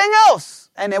anything else.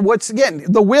 And once again,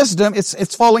 the wisdom,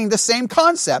 it's following the same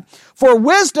concept. "For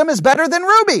wisdom is better than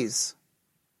rubies."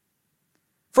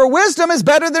 For wisdom is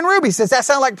better than rubies. Does that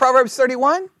sound like Proverbs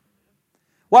 31?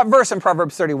 What verse in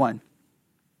Proverbs 31?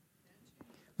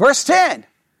 Verse 10.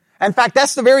 In fact,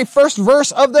 that's the very first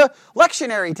verse of the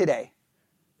lectionary today.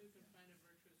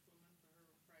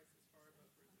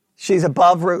 She's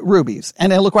above rubies.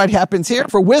 And then look what happens here.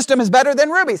 For wisdom is better than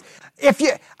rubies.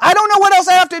 I don't know what else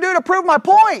I have to do to prove my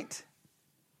point.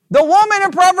 The woman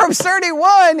in Proverbs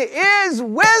 31 is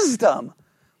wisdom.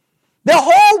 The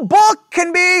whole book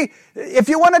can be, if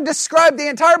you want to describe the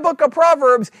entire book of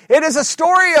Proverbs, it is a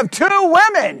story of two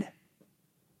women.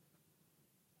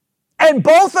 And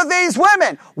both of these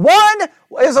women, one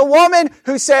is a woman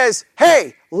who says,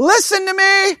 hey, listen to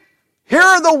me. Here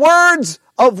are the words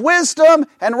of wisdom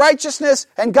and righteousness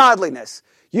and godliness.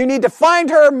 You need to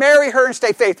find her, marry her, and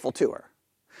stay faithful to her.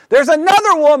 There's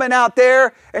another woman out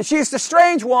there, and she's the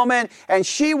strange woman, and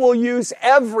she will use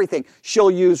everything.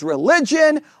 She'll use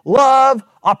religion, love,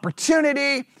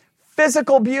 opportunity,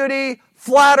 physical beauty,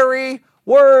 flattery,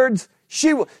 words.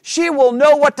 She will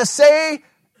know what to say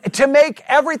to make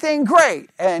everything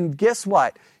great. And guess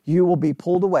what? You will be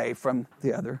pulled away from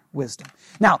the other wisdom.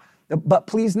 Now, but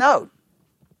please note,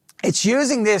 it's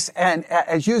using this and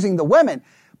as using the women,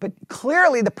 but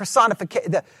clearly the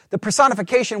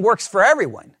personification works for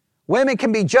everyone. Women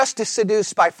can be just as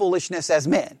seduced by foolishness as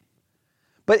men.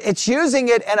 But it's using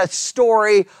it in a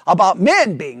story about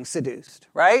men being seduced,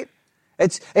 right?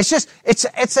 It's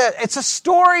a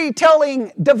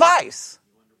storytelling device.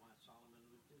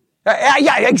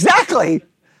 Yeah, exactly.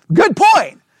 Good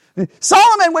point.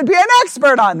 Solomon would be an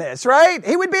expert on this, right?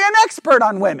 He would be an expert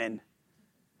on women.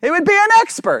 He would be an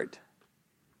expert.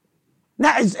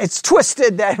 Now it's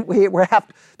twisted that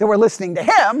we're listening to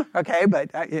him, okay? But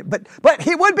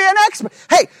he would be an expert.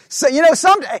 Hey, so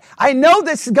I know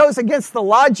this goes against the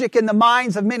logic in the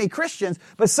minds of many Christians,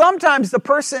 but sometimes the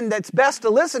person that's best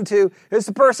to listen to is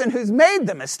the person who's made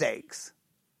the mistakes,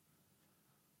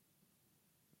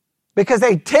 because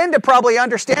they tend to probably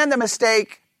understand the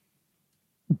mistake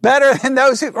better than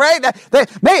those who, right?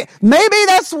 Maybe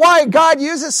that's why God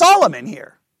uses Solomon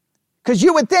here. Because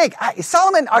you would think,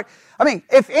 Solomon,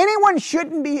 if anyone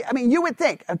shouldn't be, you would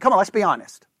think, come on, let's be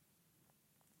honest.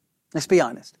 Let's be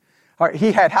honest. All right,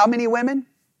 he had how many women?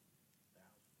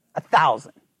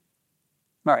 1,000.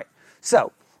 All right,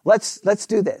 so let's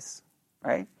do this,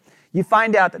 right? You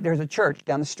find out that there's a church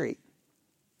down the street,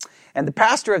 and the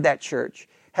pastor of that church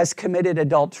has committed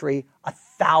adultery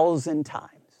 1,000 times.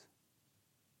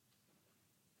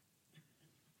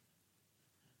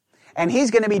 And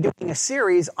he's going to be doing a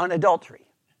series on adultery.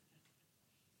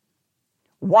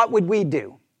 What would we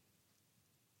do?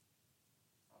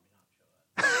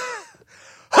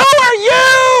 Who are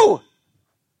you?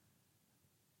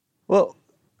 Well,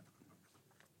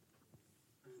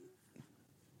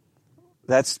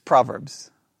 that's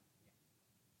Proverbs.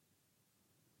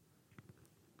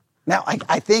 Now,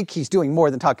 I think he's doing more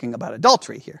than talking about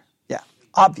adultery here. Yeah,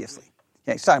 obviously.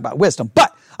 Yeah, he's talking about wisdom.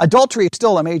 But adultery is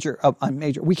still a major.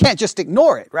 We can't just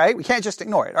ignore it, right? We can't just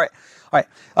ignore it. All right.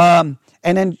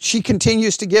 And then she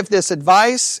continues to give this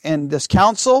advice and this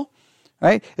counsel,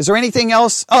 right? Is there anything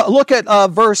else? Look at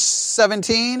verse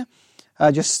 17.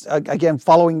 Again,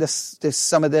 following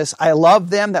some of this. I love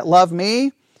them that love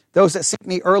me. Those that seek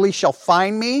me early shall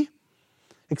find me.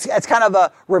 It's kind of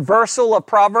a reversal of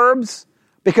Proverbs.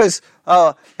 Because,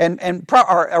 a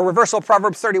reversal of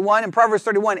Proverbs 31. In Proverbs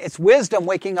 31, it's wisdom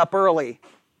waking up early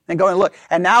and going, look.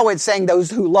 And now it's saying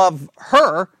those who love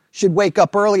her should wake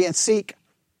up early and seek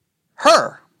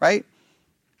her, right?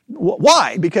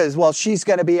 Why? Because, she's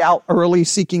going to be out early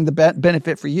seeking the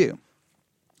benefit for you.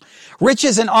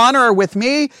 Riches and honor are with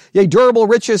me, yea, durable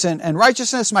riches and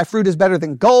righteousness. My fruit is better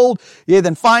than gold, yea,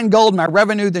 than fine gold, my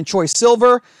revenue than choice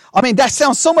silver. That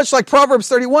sounds so much like Proverbs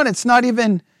 31. It's not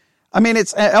even...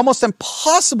 it's almost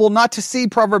impossible not to see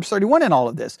Proverbs 31 in all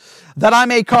of this. That I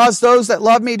may cause those that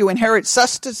love me to inherit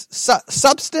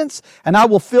substance, and I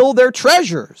will fill their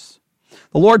treasures.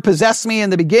 The Lord possessed me in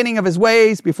the beginning of his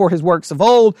ways, before his works of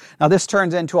old. Now this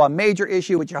turns into a major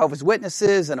issue with Jehovah's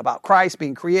Witnesses and about Christ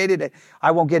being created.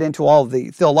 I won't get into all of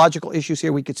the theological issues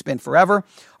here. We could spend forever.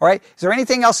 All right. Is there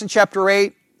anything else in chapter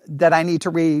 8 that I need to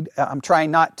read? I'm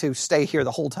trying not to stay here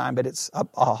the whole time, but it's a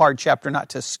hard chapter not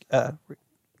to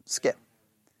skip.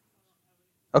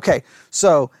 Okay,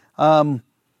 so I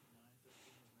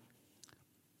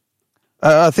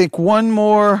think one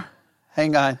more.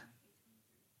 Hang on.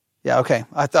 Yeah, okay.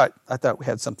 I thought we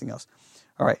had something else.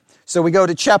 All right. So we go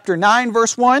to chapter 9,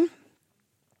 verse 1.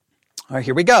 All right,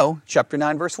 here we go. Chapter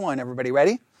 9, verse 1. Everybody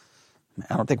ready?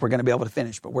 I don't think we're going to be able to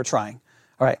finish, but we're trying.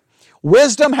 All right.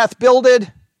 Wisdom hath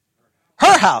builded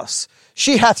her house.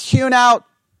 She hath hewn out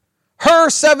her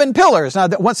 7 pillars. Now,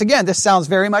 once again, this sounds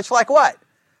very much like what?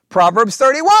 Proverbs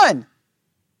 31.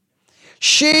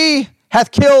 She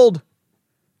hath killed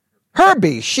her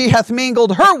beast. She hath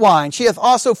mingled her wine. She hath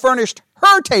also furnished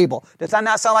her table. Does that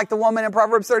not sound like the woman in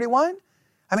Proverbs 31?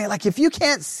 I mean, like if you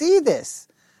can't see this,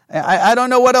 I don't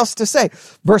know what else to say.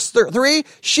 Verse 3,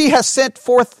 she has sent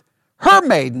forth her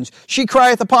maidens. She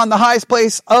crieth upon the highest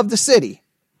place of the city.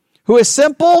 Who is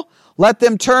simple, let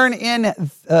them turn in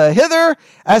hither.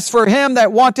 As for him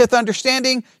that wanteth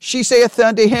understanding, she saith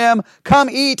unto him, come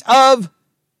eat of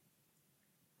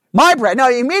my bread. Now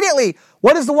immediately,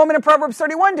 what is the woman in Proverbs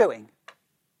 31 doing?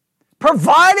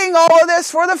 Providing all of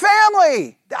this for the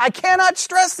family. I cannot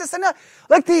stress this enough.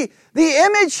 Like the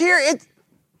image here,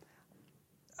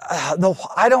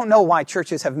 I don't know why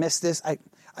churches have missed this. I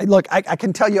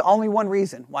can tell you only one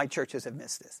reason why churches have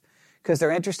missed this. Because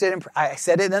they're interested in, I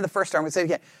said it in the first time, I'm going to say it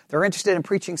again. They're interested in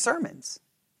preaching sermons.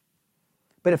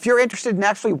 But if you're interested in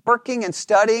actually working and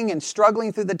studying and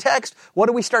struggling through the text, what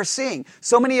do we start seeing?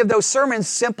 So many of those sermons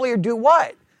simply do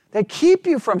what? They keep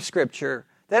you from Scripture.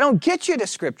 They don't get you to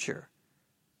Scripture.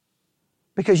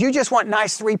 Because you just want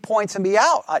nice 3 points and be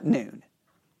out at noon.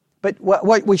 But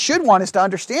what we should want is to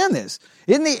understand this.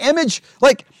 In the image,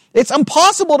 like, it's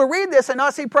impossible to read this and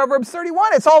not see Proverbs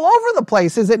 31. It's all over the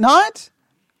place, is it not?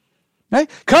 Right?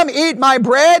 Come eat my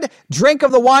bread, drink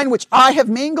of the wine which I have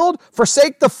mingled,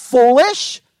 forsake the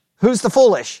foolish. Who's the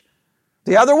foolish?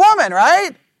 The other woman,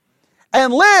 right?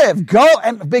 And live, go,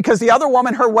 and because the other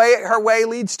woman, her way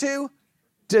leads to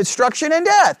destruction and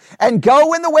death. And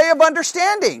go in the way of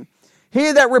understanding.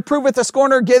 He that reproveth a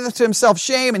scorner giveth to himself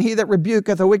shame, and he that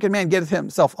rebuketh a wicked man giveth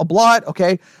himself a blot.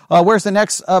 Okay, where's the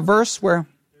next verse? Where?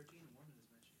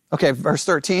 Okay, verse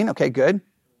 13. Okay, good.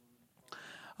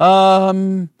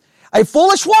 A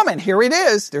foolish woman, here it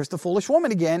is, there's the foolish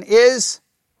woman again, is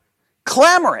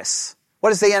clamorous.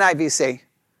 What does the NIV say?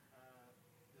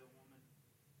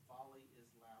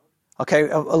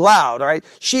 Okay, loud, all right.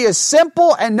 She is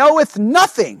simple and knoweth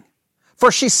nothing,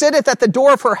 for she sitteth at the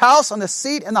door of her house on the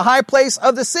seat in the high place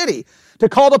of the city, to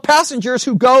call the passengers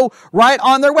who go right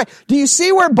on their way. Do you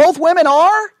see where both women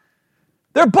are?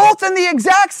 They're both in the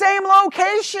exact same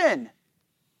location.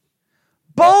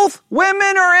 Both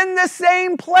women are in the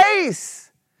same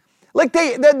place. Like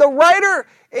the writer,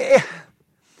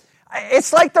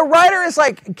 it's like the writer is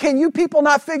like, can you people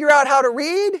not figure out how to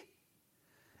read?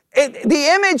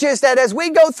 The image is that as we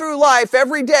go through life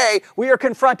every day, we are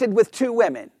confronted with 2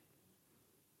 women.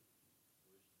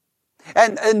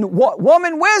 And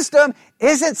woman wisdom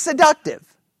isn't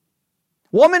seductive.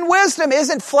 Woman wisdom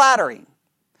isn't flattering.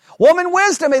 Woman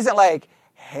wisdom isn't like,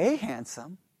 hey,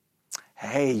 handsome.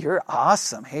 Hey, you're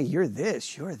awesome. Hey, you're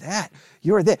this, you're that,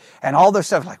 you're this. And all this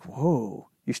stuff like, whoa.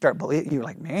 You start believing, you're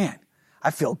like, man,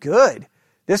 I feel good.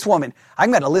 This woman,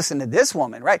 I'm going to listen to this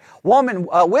woman, right? Woman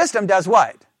wisdom does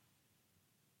what?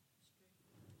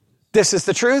 This is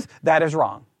the truth. That is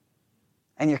wrong.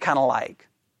 And you're kind of like,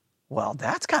 well,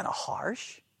 that's kind of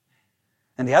harsh.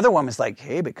 And the other woman's like,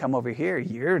 hey, but come over here.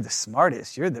 You're the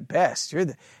smartest. You're the best.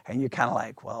 And you're kind of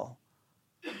like, well,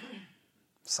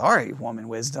 sorry, woman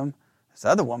wisdom. This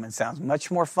other woman sounds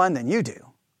much more fun than you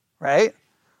do, right?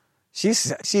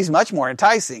 She's much more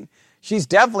enticing. She's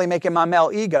definitely making my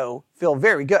male ego feel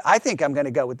very good. I think I'm going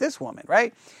to go with this woman,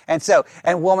 right? And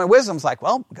woman wisdom's like,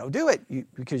 well, go do it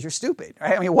because you're stupid,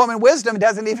 right? I mean, woman wisdom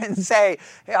doesn't even say,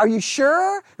 hey, are you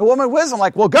sure? The woman wisdom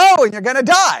like, well, go and you're going to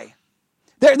die.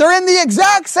 They're in the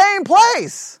exact same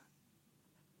place.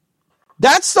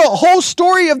 That's the whole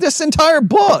story of this entire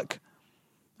book,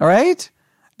 all right?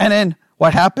 And then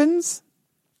what happens?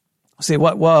 See,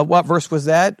 what verse was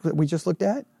that we just looked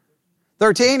at?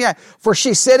 13, yeah. For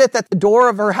she sitteth at the door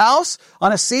of her house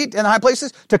on a seat in high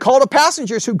places to call the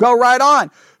passengers who go right on.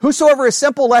 Whosoever is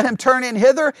simple, let him turn in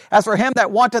hither. As for him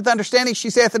that wanteth understanding, she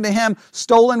saith unto him,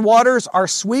 stolen waters are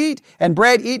sweet, and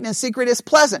bread eaten in secret is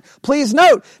pleasant. Please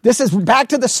note, this is back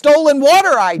to the stolen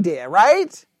water idea,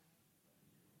 right?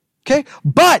 Okay,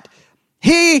 but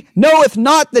he knoweth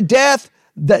not the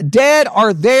dead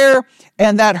are there,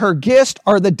 and that her gifts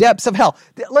are the depths of hell.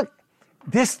 Look,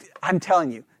 this, I'm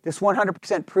telling you, this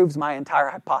 100% proves my entire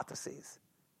hypothesis.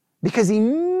 Because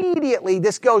immediately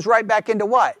this goes right back into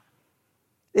what?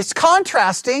 It's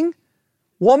contrasting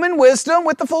woman wisdom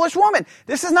with the foolish woman.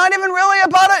 This is not even really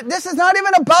about it. This is not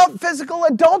even about physical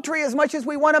adultery as much as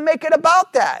we want to make it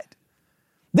about that.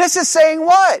 This is saying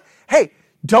what? Hey,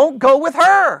 don't go with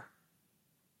her.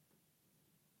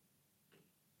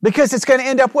 Because it's going to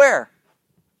end up where?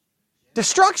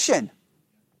 Destruction.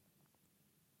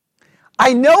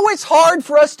 I know it's hard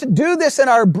for us to do this in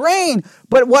our brain,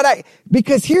 but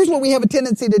because here's what we have a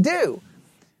tendency to do.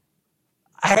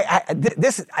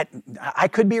 I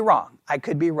could be wrong. I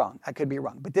could be wrong.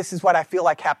 But this is what I feel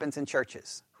like happens in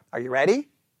churches. Are you ready?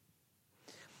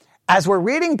 As we're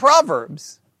reading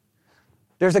Proverbs,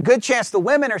 there's a good chance the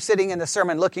women are sitting in the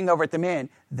sermon looking over at the men.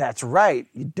 That's right,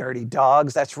 you dirty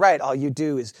dogs. That's right. All you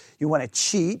do is you want to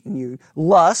cheat and you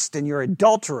lust and you're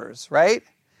adulterers, right?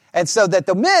 And so that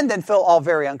the men then feel all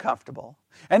very uncomfortable.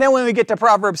 And then when we get to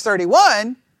Proverbs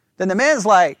 31, then the man's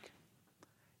like,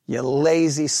 you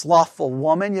lazy, slothful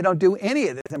woman, you don't do any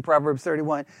of this in Proverbs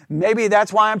 31. Maybe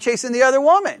that's why I'm chasing the other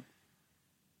woman.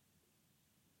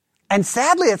 And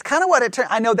sadly, it's kind of what it turns.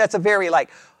 I know that's a very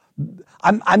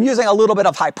I'm using a little bit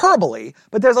of hyperbole,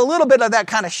 but there's a little bit of that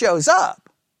kind of shows up.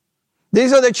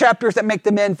 These are the chapters that make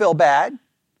the men feel bad.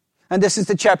 And this is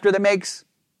the chapter that makes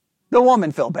the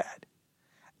woman feel bad.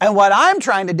 And what I'm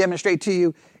trying to demonstrate to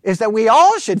you is that we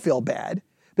all should feel bad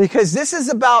because this is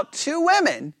about two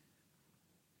women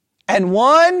and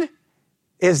one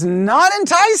is not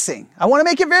enticing. I want to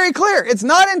make it very clear. It's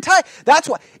not enticing. That's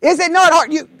why. Is it not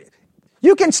hard?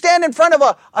 You can stand in front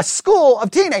of a school of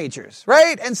teenagers,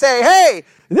 right? And say, hey,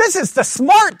 this is the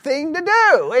smart thing to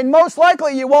do. And most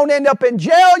likely you won't end up in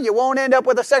jail. You won't end up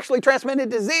with a sexually transmitted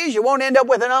disease. You won't end up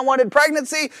with an unwanted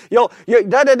pregnancy. Here's all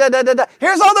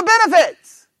the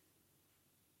benefits.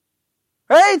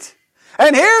 Right?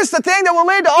 And here's the thing that will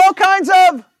lead to all kinds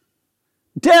of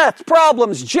death,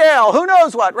 problems, jail, who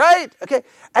knows what, right? Okay.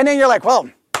 And then you're like,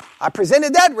 well, I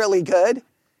presented that really good.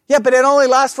 Yeah, but it only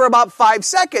lasts for about 5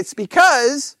 seconds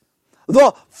because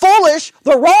the foolish,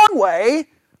 the wrong way,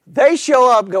 they show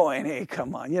up going, hey,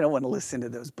 come on, you don't want to listen to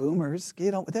those boomers.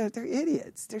 They're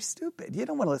idiots. They're stupid. You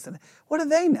don't want to listen. What do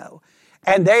they know?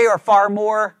 And they are far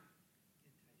more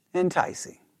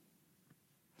enticing.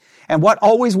 And what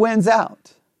always wins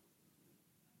out?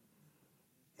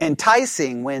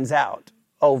 Enticing wins out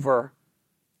over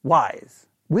wise.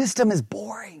 Wisdom is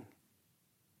boring.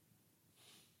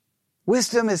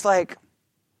 Wisdom is like,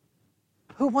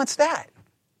 who wants that?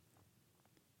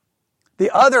 The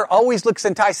other always looks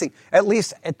enticing, at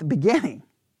least at the beginning,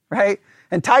 right?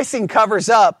 Enticing covers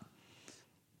up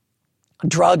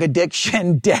drug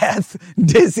addiction, death,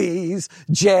 disease,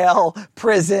 jail,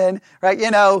 prison, right?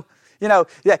 The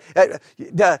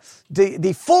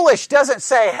foolish doesn't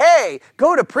say, hey,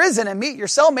 go to prison and meet your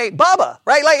cellmate Bubba,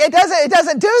 right? Like it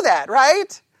doesn't do that,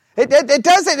 right? It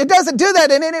doesn't do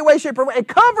that in any way, shape, or form. It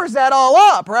covers that all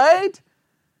up, right?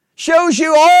 Shows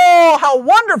you how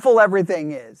wonderful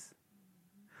everything is.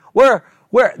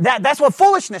 That's what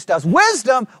foolishness does.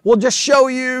 Wisdom will just show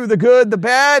you the good, the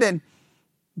bad, and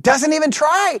doesn't even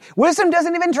try. Wisdom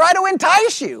doesn't even try to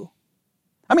entice you.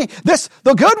 I mean,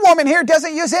 the good woman here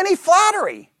doesn't use any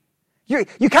flattery. You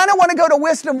kind of want to go to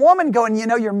wisdom woman going,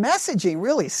 your messaging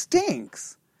really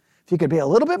stinks. If you could be a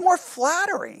little bit more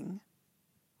flattering,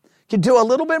 could do a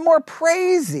little bit more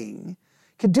praising,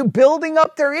 could do building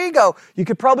up their ego, you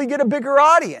could probably get a bigger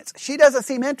audience. She doesn't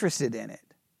seem interested in it.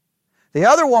 The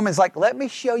other woman's like, let me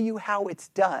show you how it's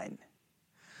done.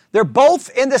 They're both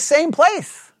in the same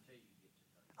place.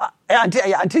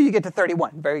 Until you get to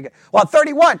 31. Very good. Well,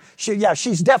 31,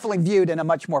 she's definitely viewed in a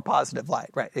much more positive light.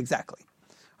 Right, exactly.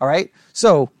 All right?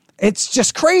 So it's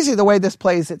just crazy the way this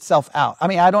plays itself out. I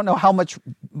mean, I don't know how much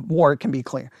more it can be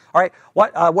clear. All right,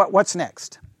 what's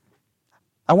next?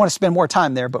 I want to spend more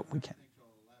time there, but we can't.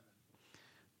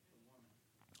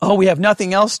 Oh, we have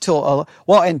nothing else till,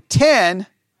 and 10.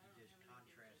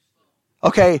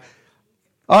 Okay.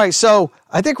 All right, so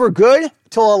I think we're good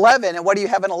till 11. And what do you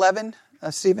have in 11,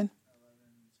 Stephen?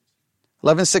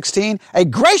 11:16. A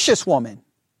gracious woman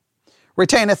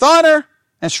retaineth honor,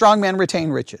 and strong men retain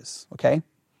riches. Okay.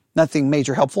 Nothing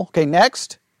major helpful. Okay,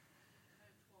 next.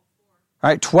 All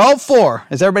right, 12:4.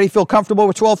 Does everybody feel comfortable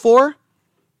with 12:4?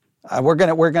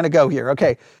 We're gonna go here.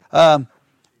 Okay.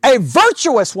 A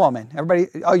virtuous woman. Everybody,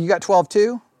 you got 12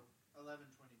 too? 11:22.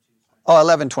 Oh,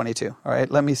 11:22. All right,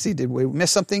 let me see. Did we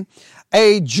miss something?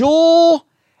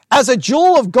 As a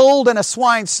jewel of gold in a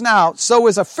swine's snout, so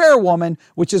is a fair woman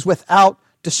which is without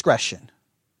discretion.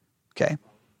 Okay.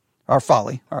 Or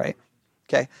folly. All right.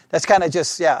 Okay. That's kind of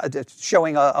just,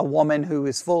 showing a woman who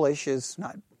is foolish is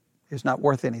not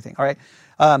worth anything. All right.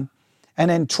 And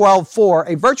in 12:4,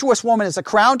 a virtuous woman is a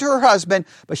crown to her husband,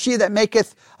 but she that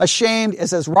maketh ashamed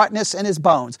is as rottenness in his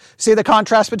bones. See the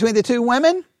contrast between the two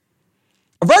women?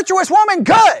 A virtuous woman,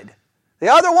 good. The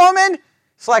other woman,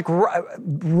 it's like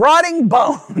rotting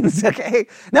bones, okay?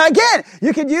 Now again,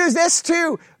 you could use this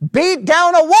to beat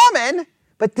down a woman,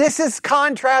 but this is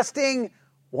contrasting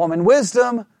woman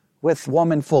wisdom with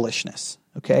woman foolishness,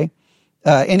 okay?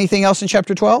 Anything else in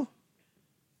chapter 12?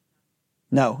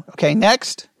 No. Okay,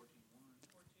 next.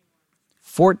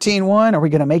 14:1. Are we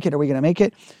going to make it? Are we going to make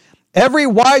it? Every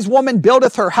wise woman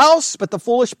buildeth her house, but the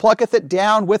foolish plucketh it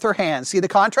down with her hands. See the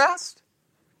contrast?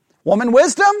 Woman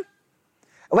wisdom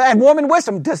and woman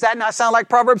wisdom. Does that not sound like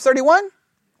Proverbs 31?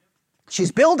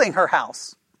 She's building her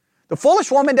house. The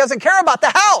foolish woman doesn't care about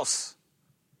the house.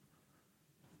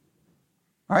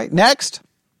 All right, next.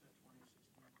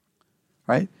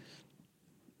 All right.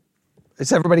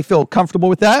 Does everybody feel comfortable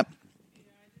with that?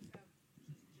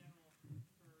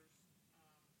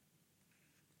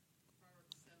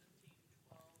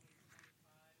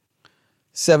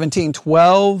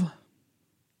 17:12.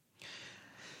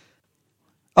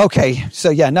 Okay, so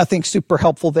yeah, nothing super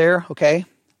helpful there. Okay,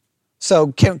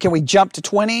 so can we jump to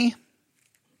 20?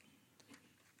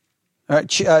 All right,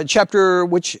 chapter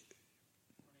which?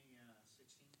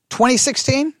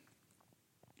 20:16.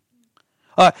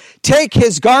 Take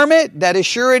his garment, that is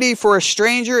surety for a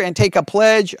stranger, and take a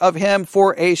pledge of him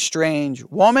for a strange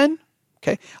woman.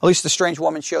 Okay, at least the strange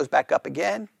woman shows back up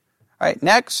again. All right,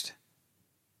 next.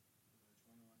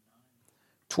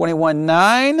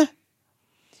 21:9.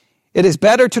 It is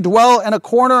better to dwell in a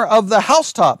corner of the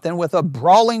housetop than with a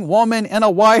brawling woman in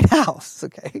a wide house.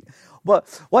 Okay, but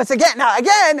once again,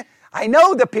 I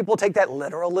know that people take that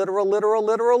literal,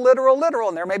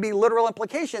 and there may be literal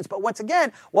implications, but once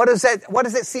again, what does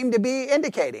it seem to be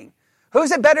indicating?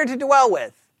 Who's it better to dwell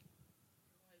with?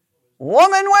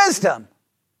 Woman wisdom.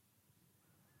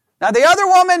 Now the other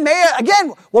woman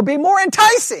will be more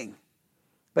enticing,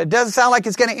 but it doesn't sound like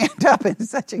it's going to end up in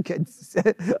such a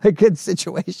good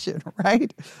situation,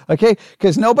 right? Okay,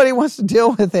 because nobody wants to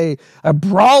deal with a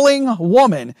brawling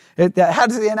woman. How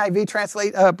does the NIV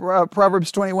translate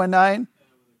Proverbs 21:9?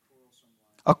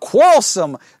 A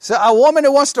quarrelsome. So a woman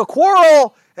who wants to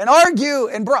quarrel and argue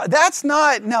and that's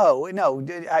not, no.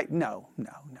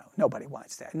 Nobody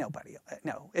wants that. No.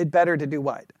 It's better to do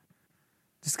what?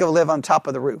 Just go live on top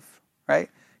of the roof, right?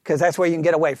 Because that's where you can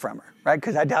get away from her, right?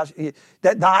 Because I doubt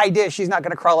that the idea is she's not going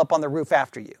to crawl up on the roof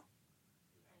after you.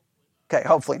 Okay,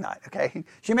 hopefully not, okay?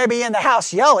 She may be in the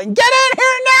house yelling, "Get in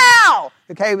here now!"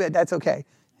 Okay, but that's okay.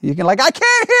 You can I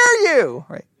can't hear you,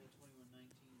 right?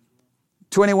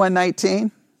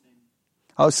 21:19.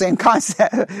 Oh, same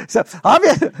concept. So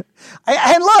obvious.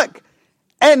 And look,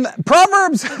 and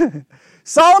Proverbs,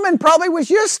 Solomon probably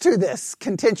was used to this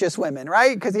contentious women,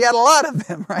 right? Because he had a lot of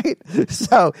them, right?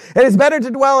 So it is better to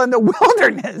dwell in the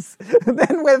wilderness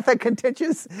than with a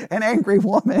contentious and angry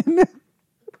woman.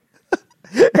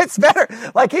 It's better.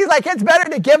 It's better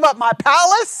to give up my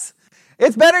palace.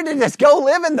 It's better to just go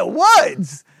live in the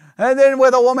woods. And then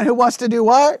with a woman who wants to do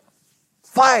what?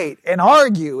 Fight and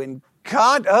argue and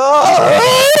nobody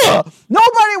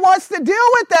wants to deal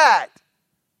with that.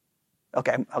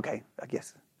 Okay, I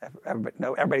guess.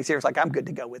 Everybody's here is like, I'm good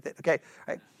to go with it. Okay,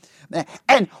 right.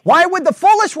 And why would the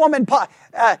foolish woman,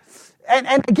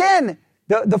 and again,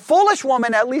 the foolish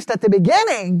woman, at least at the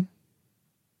beginning,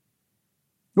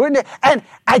 wouldn't it? And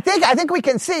I think we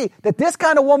can see that this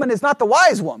kind of woman is not the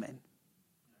wise woman.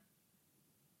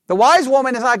 The wise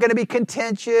woman is not going to be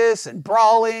contentious and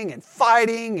brawling and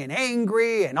fighting and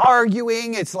angry and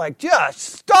arguing. It's like, just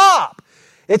stop.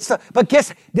 But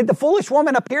did the foolish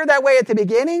woman appear that way at the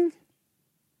beginning?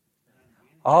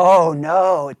 Oh,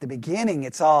 no. At the beginning,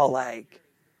 it's all like,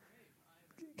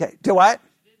 okay, do what?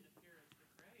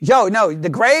 No, the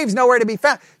grave's nowhere to be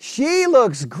found. She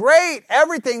looks great.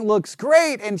 Everything looks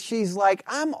great. And she's like,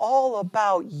 I'm all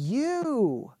about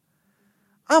you.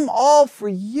 I'm all for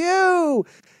you.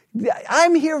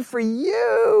 I'm here for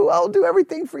you. I'll do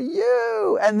everything for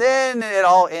you. And then it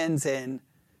all ends in,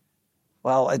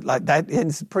 that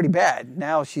ends pretty bad.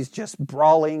 Now she's just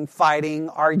brawling, fighting,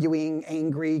 arguing,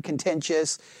 angry,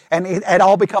 contentious. And it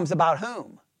all becomes about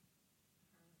whom?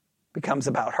 Becomes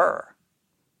about her.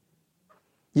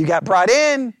 You got brought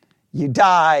in, you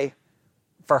die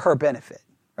for her benefit,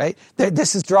 right?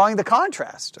 This is drawing the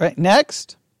contrast, right?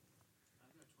 Next.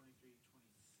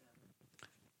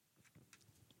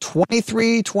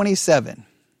 23:27.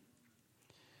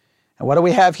 And what do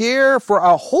we have here? For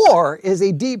a whore is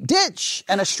a deep ditch,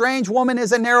 and a strange woman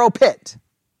is a narrow pit.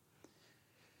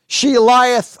 She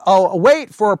lieth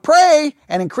await for a prey,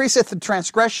 and increaseth the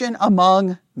transgression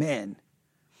among men.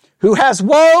 Who has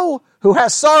woe, who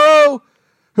has sorrow,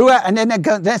 and then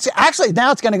actually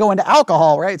now it's going to go into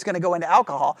alcohol, right? It's going to go into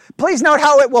alcohol. Please note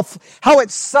how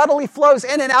it subtly flows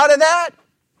in and out of that.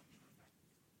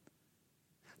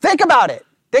 Think about it.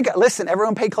 Listen,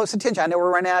 everyone pay close attention. I know we're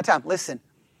running out of time. Listen.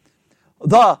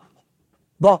 The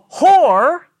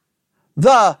whore,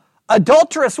 the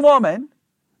adulterous woman,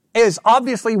 is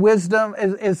obviously wisdom,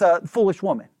 is a foolish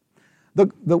woman. the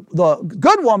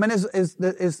good woman is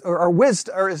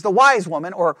the wise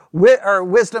woman, or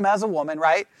wisdom as a woman,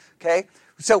 right? Okay,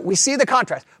 so we see the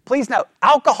contrast. Please note,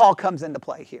 alcohol comes into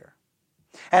play here,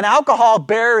 and alcohol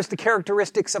bears the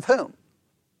characteristics of whom?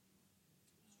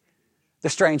 The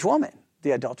strange woman,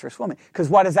 the adulterous woman. Because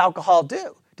what does alcohol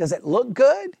do? Does it look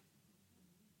good?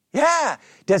 Yeah.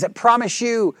 Does it promise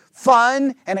you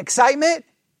fun and excitement?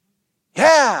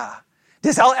 Yeah.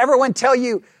 Does everyone tell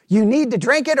you you need to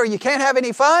drink it or you can't have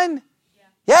any fun?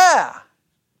 Yeah.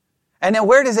 And then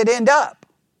where does it end up?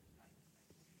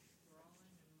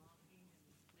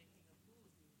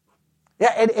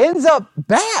 Yeah, it ends up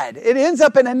bad. It ends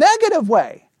up in a negative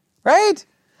way, right?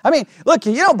 I mean, look,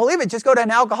 you don't believe it, just go to an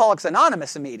Alcoholics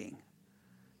Anonymous meeting.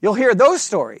 You'll hear those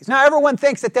stories. Now, everyone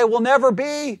thinks that they will never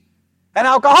be an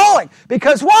alcoholic.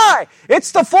 Because why?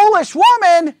 It's the foolish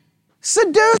woman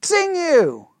seducing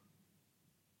you.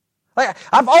 Like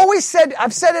I've said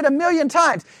it a million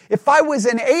times. If I was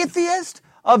an atheist,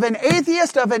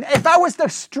 if I was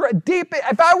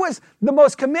the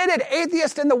most committed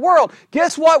atheist in the world,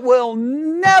 guess what will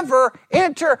never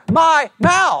enter my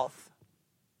mouth?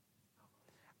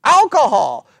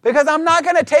 Alcohol. Because I'm not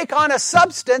going to take on a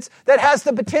substance that has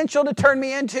the potential to turn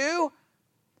me into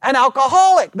an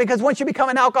alcoholic. Because once you become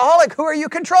an alcoholic, who are you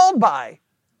controlled by?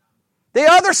 The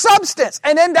other substance.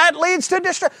 And then that leads to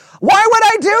destruction. Why would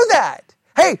I do that?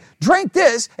 Hey, drink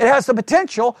this. It has the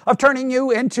potential of turning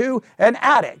you into an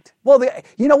addict. Well,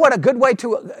 you know what?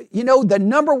 The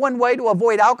number one way to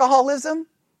avoid alcoholism?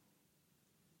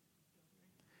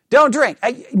 Don't drink.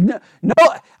 I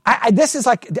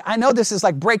know this is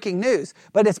like breaking news,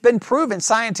 but it's been proven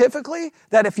scientifically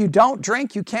that if you don't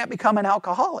drink, you can't become an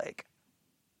alcoholic.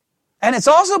 And it's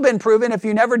also been proven if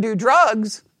you never do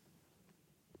drugs,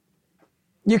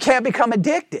 you can't become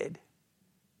addicted.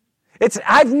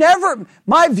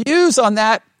 My views on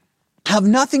that have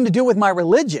nothing to do with my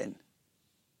religion.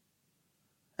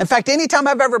 In fact, anytime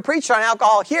I've ever preached on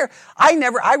alcohol here,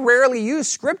 I rarely use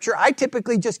scripture. I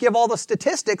typically just give all the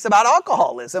statistics about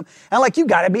alcoholism. And you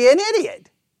gotta be an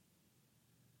idiot.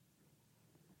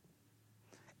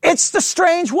 It's the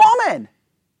strange woman.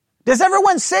 Does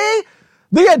everyone see?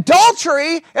 The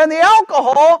adultery and the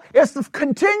alcohol is the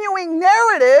continuing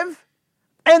narrative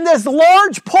in this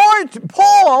large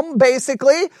poem,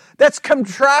 basically, that's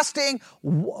contrasting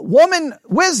woman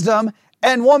wisdom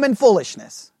and woman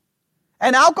foolishness.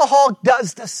 And alcohol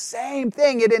does the same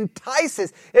thing. It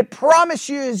entices. It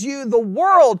promises you the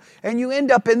world, and you end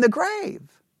up in the grave.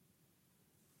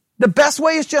 The best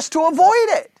way is just to avoid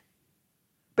it.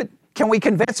 But can we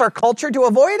convince our culture to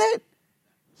avoid it?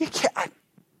 You can't.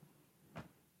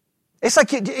 It's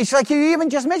like you even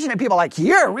just mentioned it. People are like,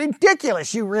 you're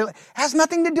ridiculous. It has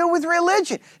nothing to do with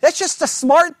religion. That's just a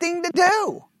smart thing to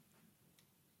do.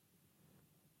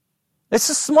 It's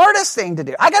the smartest thing to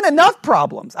do. I got enough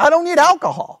problems. I don't need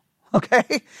alcohol,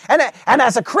 okay? And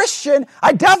as a Christian,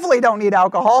 I definitely don't need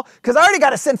alcohol because I already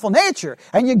got a sinful nature.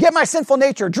 And you get my sinful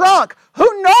nature drunk,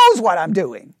 who knows what I'm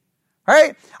doing,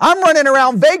 right? I'm running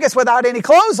around Vegas without any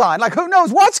clothes on. Who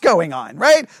knows what's going on,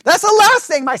 right? That's the last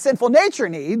thing my sinful nature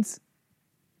needs.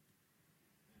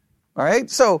 All right?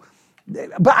 So,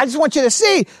 but I just want you to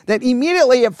see that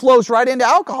immediately it flows right into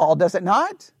alcohol, does it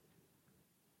not?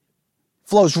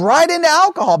 Flows right into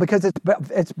alcohol because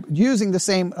it's using the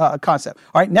same concept.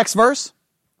 All right, next verse.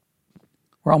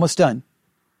 We're almost done.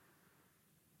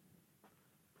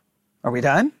 Are we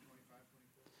done?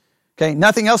 Okay,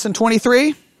 nothing else in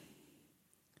 23?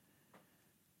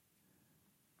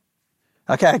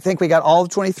 Okay, I think we got all of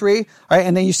 23. All right,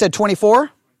 and then you said 24?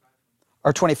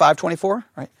 Or 25, 24? All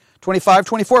right, 25,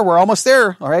 24, we're almost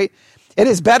there. All right, it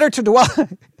is better to dwell...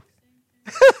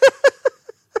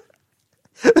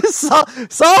 Solomon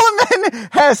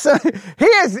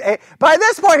by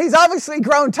this point, he's obviously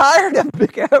grown tired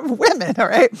of women, all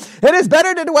right? It is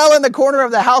better to dwell in the corner of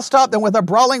the housetop than with a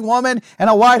brawling woman in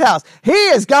a white house.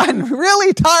 He has gotten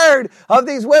really tired of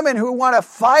these women who want to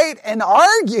fight and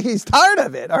argue. He's tired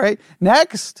of it, all right?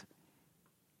 Next.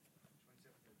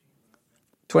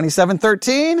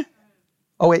 27:13.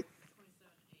 Oh, wait.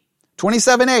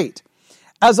 27:8.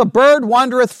 As a bird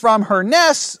wandereth from her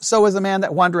nest, so is a man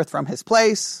that wandereth from his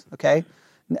place. Okay.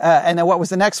 And then what was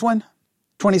the next one?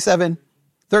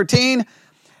 27:13.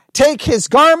 Take his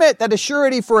garment that is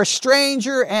surety for a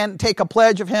stranger, and take a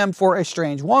pledge of him for a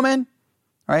strange woman.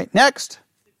 All right. Next.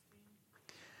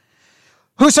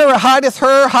 Whosoever hideth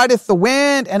her, hideth the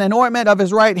wind, and an ointment of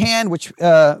his right hand, which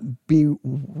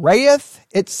bewrayeth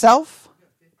itself.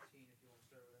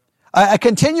 A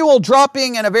continual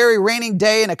dropping and a very raining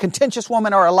day and a contentious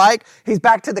woman are alike. He's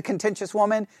back to the contentious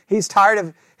woman. He's tired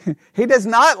of, he does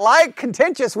not like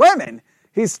contentious women.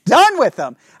 He's done with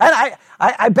them. And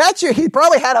I bet you he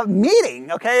probably had a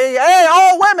meeting, okay? Hey,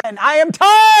 all women, I am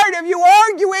tired of you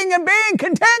arguing and being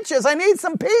contentious. I need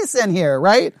some peace in here,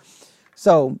 right?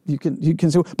 So you can,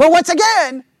 but once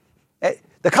again,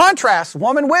 the contrast,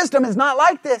 woman wisdom is not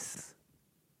like this.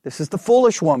 This is the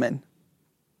foolish woman,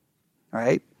 all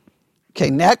right? Okay,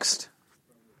 next.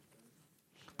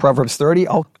 Proverbs 30.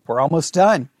 Oh, we're almost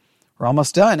done. We're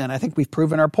almost done, and I think we've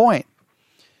proven our point.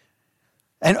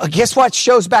 And guess what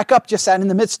shows back up just out in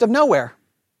the midst of nowhere?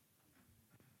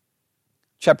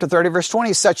 Chapter 30, verse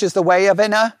 20. Such is the way of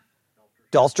an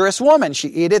adulterous woman. She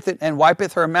eateth and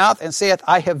wipeth her mouth and saith,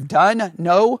 I have done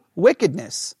no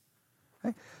wickedness.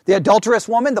 Okay? The adulterous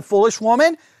woman, the foolish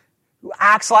woman, who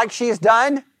acts like she has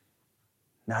done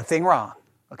nothing wrong.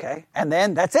 Okay, and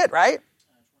then that's it, right?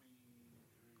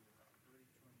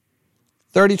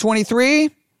 30:23.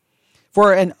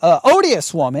 For an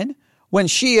odious woman, when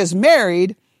she is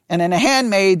married, and in a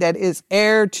handmaid that is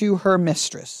heir to her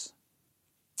mistress.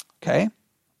 Okay,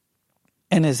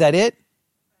 and is that it?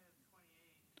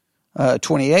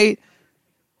 28.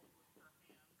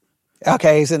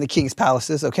 Okay, he's in the king's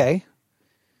palaces. Okay,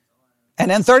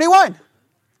 and then 31.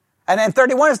 And then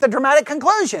 31 is the dramatic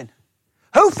conclusion.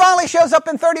 Who finally shows up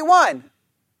in 31?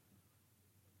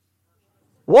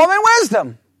 Woman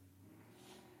wisdom.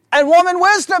 And woman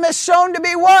wisdom is shown to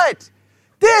be what?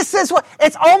 This is what,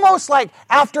 it's almost like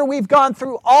after we've gone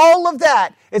through all of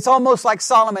that, it's almost like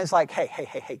Solomon is like,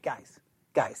 hey, guys.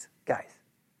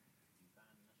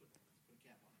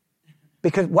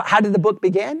 Because how did the book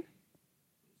begin?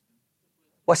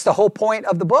 What's the whole point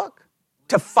of the book?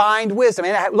 To find wisdom.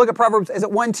 And look at Proverbs, is it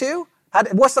 1-2?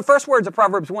 What's the first words of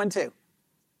Proverbs 1-2?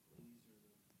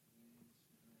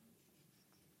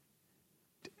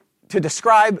 To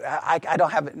describe, I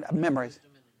don't have it memorized.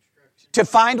 To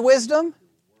find wisdom?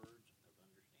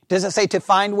 Does it say to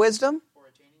find wisdom?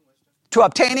 To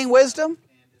obtaining wisdom?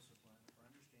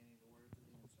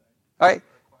 All right.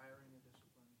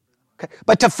 Okay.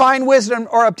 But to find wisdom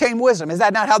or obtain wisdom, is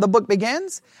that not how the book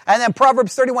begins? And then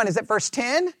Proverbs 31, is it verse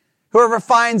 10? Whoever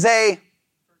finds there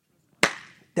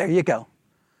you go.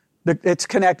 It's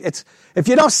connect. If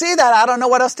you don't see that, I don't know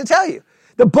what else to tell you.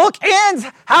 The book ends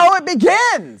how it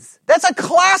begins. That's a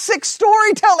classic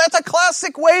storytelling. That's a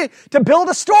classic way to build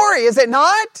a story, is it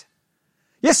not?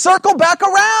 You circle back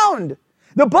around.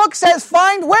 The book says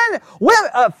find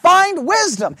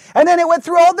wisdom. And then it went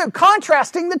through all the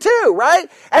contrasting the two,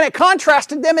 right? And it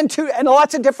contrasted them in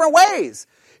lots of different ways.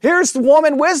 Here's the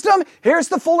woman wisdom. Here's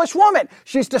the foolish woman.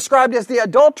 She's described as the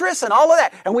adulteress and all of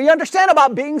that. And we understand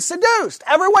about being seduced.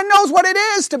 Everyone knows what it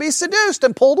is to be seduced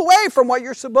and pulled away from what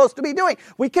you're supposed to be doing.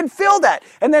 We can feel that.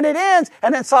 And then it ends.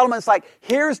 And then Solomon's like,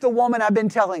 here's the woman I've been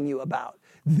telling you about.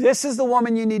 This is the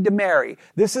woman you need to marry.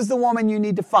 This is the woman you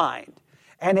need to find.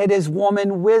 And it is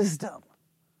woman wisdom.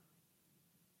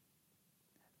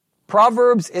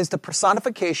 Proverbs is the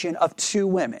personification of two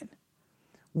women.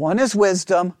 One is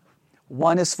wisdom.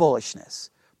 One is foolishness.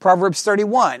 Proverbs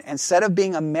 31, instead of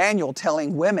being a manual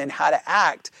telling women how to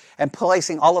act and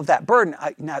placing all of that burden,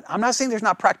 I'm not saying there's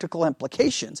not practical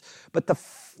implications, but the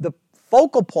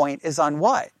focal point is on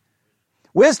what?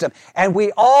 Wisdom. And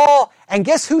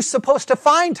guess who's supposed to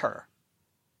find her?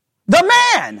 The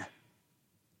man.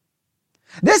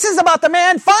 This is about the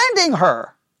man finding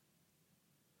her.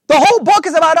 The whole book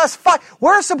is about us.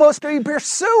 We're supposed to be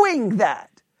pursuing that.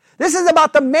 This is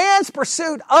about the man's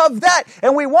pursuit of that.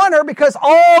 And we want her because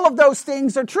all of those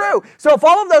things are true. So if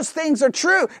all of those things are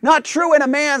true, not true in a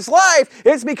man's life,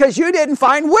 it's because you didn't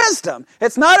find wisdom.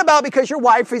 It's not about because your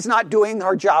wife is not doing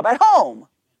her job at home.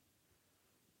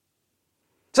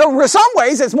 So in some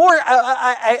ways, it's more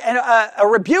a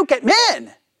rebuke at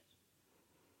men.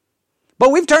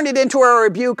 But we've turned it into a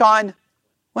rebuke on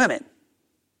women.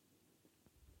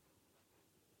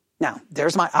 Now,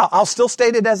 I'll still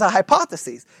state it as a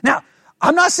hypothesis. Now,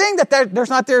 I'm not saying that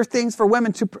there are things for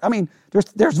women to,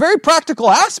 there's very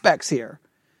practical aspects here.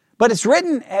 But it's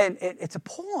written, and it's a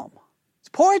poem. It's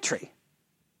poetry.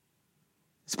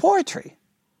 It's poetry.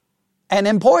 And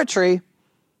in poetry,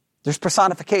 there's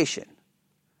personification.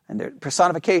 And the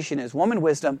personification is woman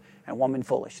wisdom and woman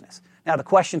foolishness. Now, the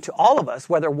question to all of us,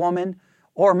 whether woman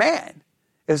or man,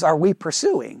 is are we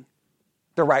pursuing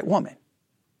the right woman?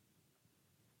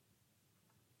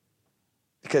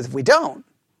 Because if we don't,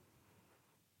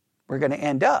 we're going to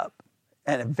end up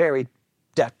in a very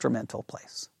detrimental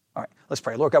place. All right, let's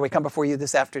pray. Lord God, we come before you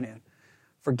this afternoon.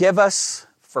 Forgive us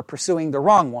for pursuing the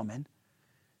wrong woman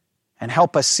and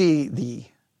help us see the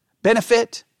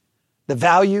benefit the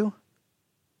value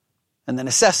and the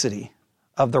necessity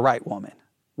of the right woman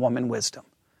wisdom.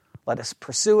 Let us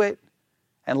pursue it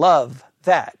and love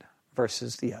that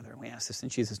versus the other. We ask this in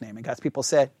Jesus' name. And God's people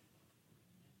said,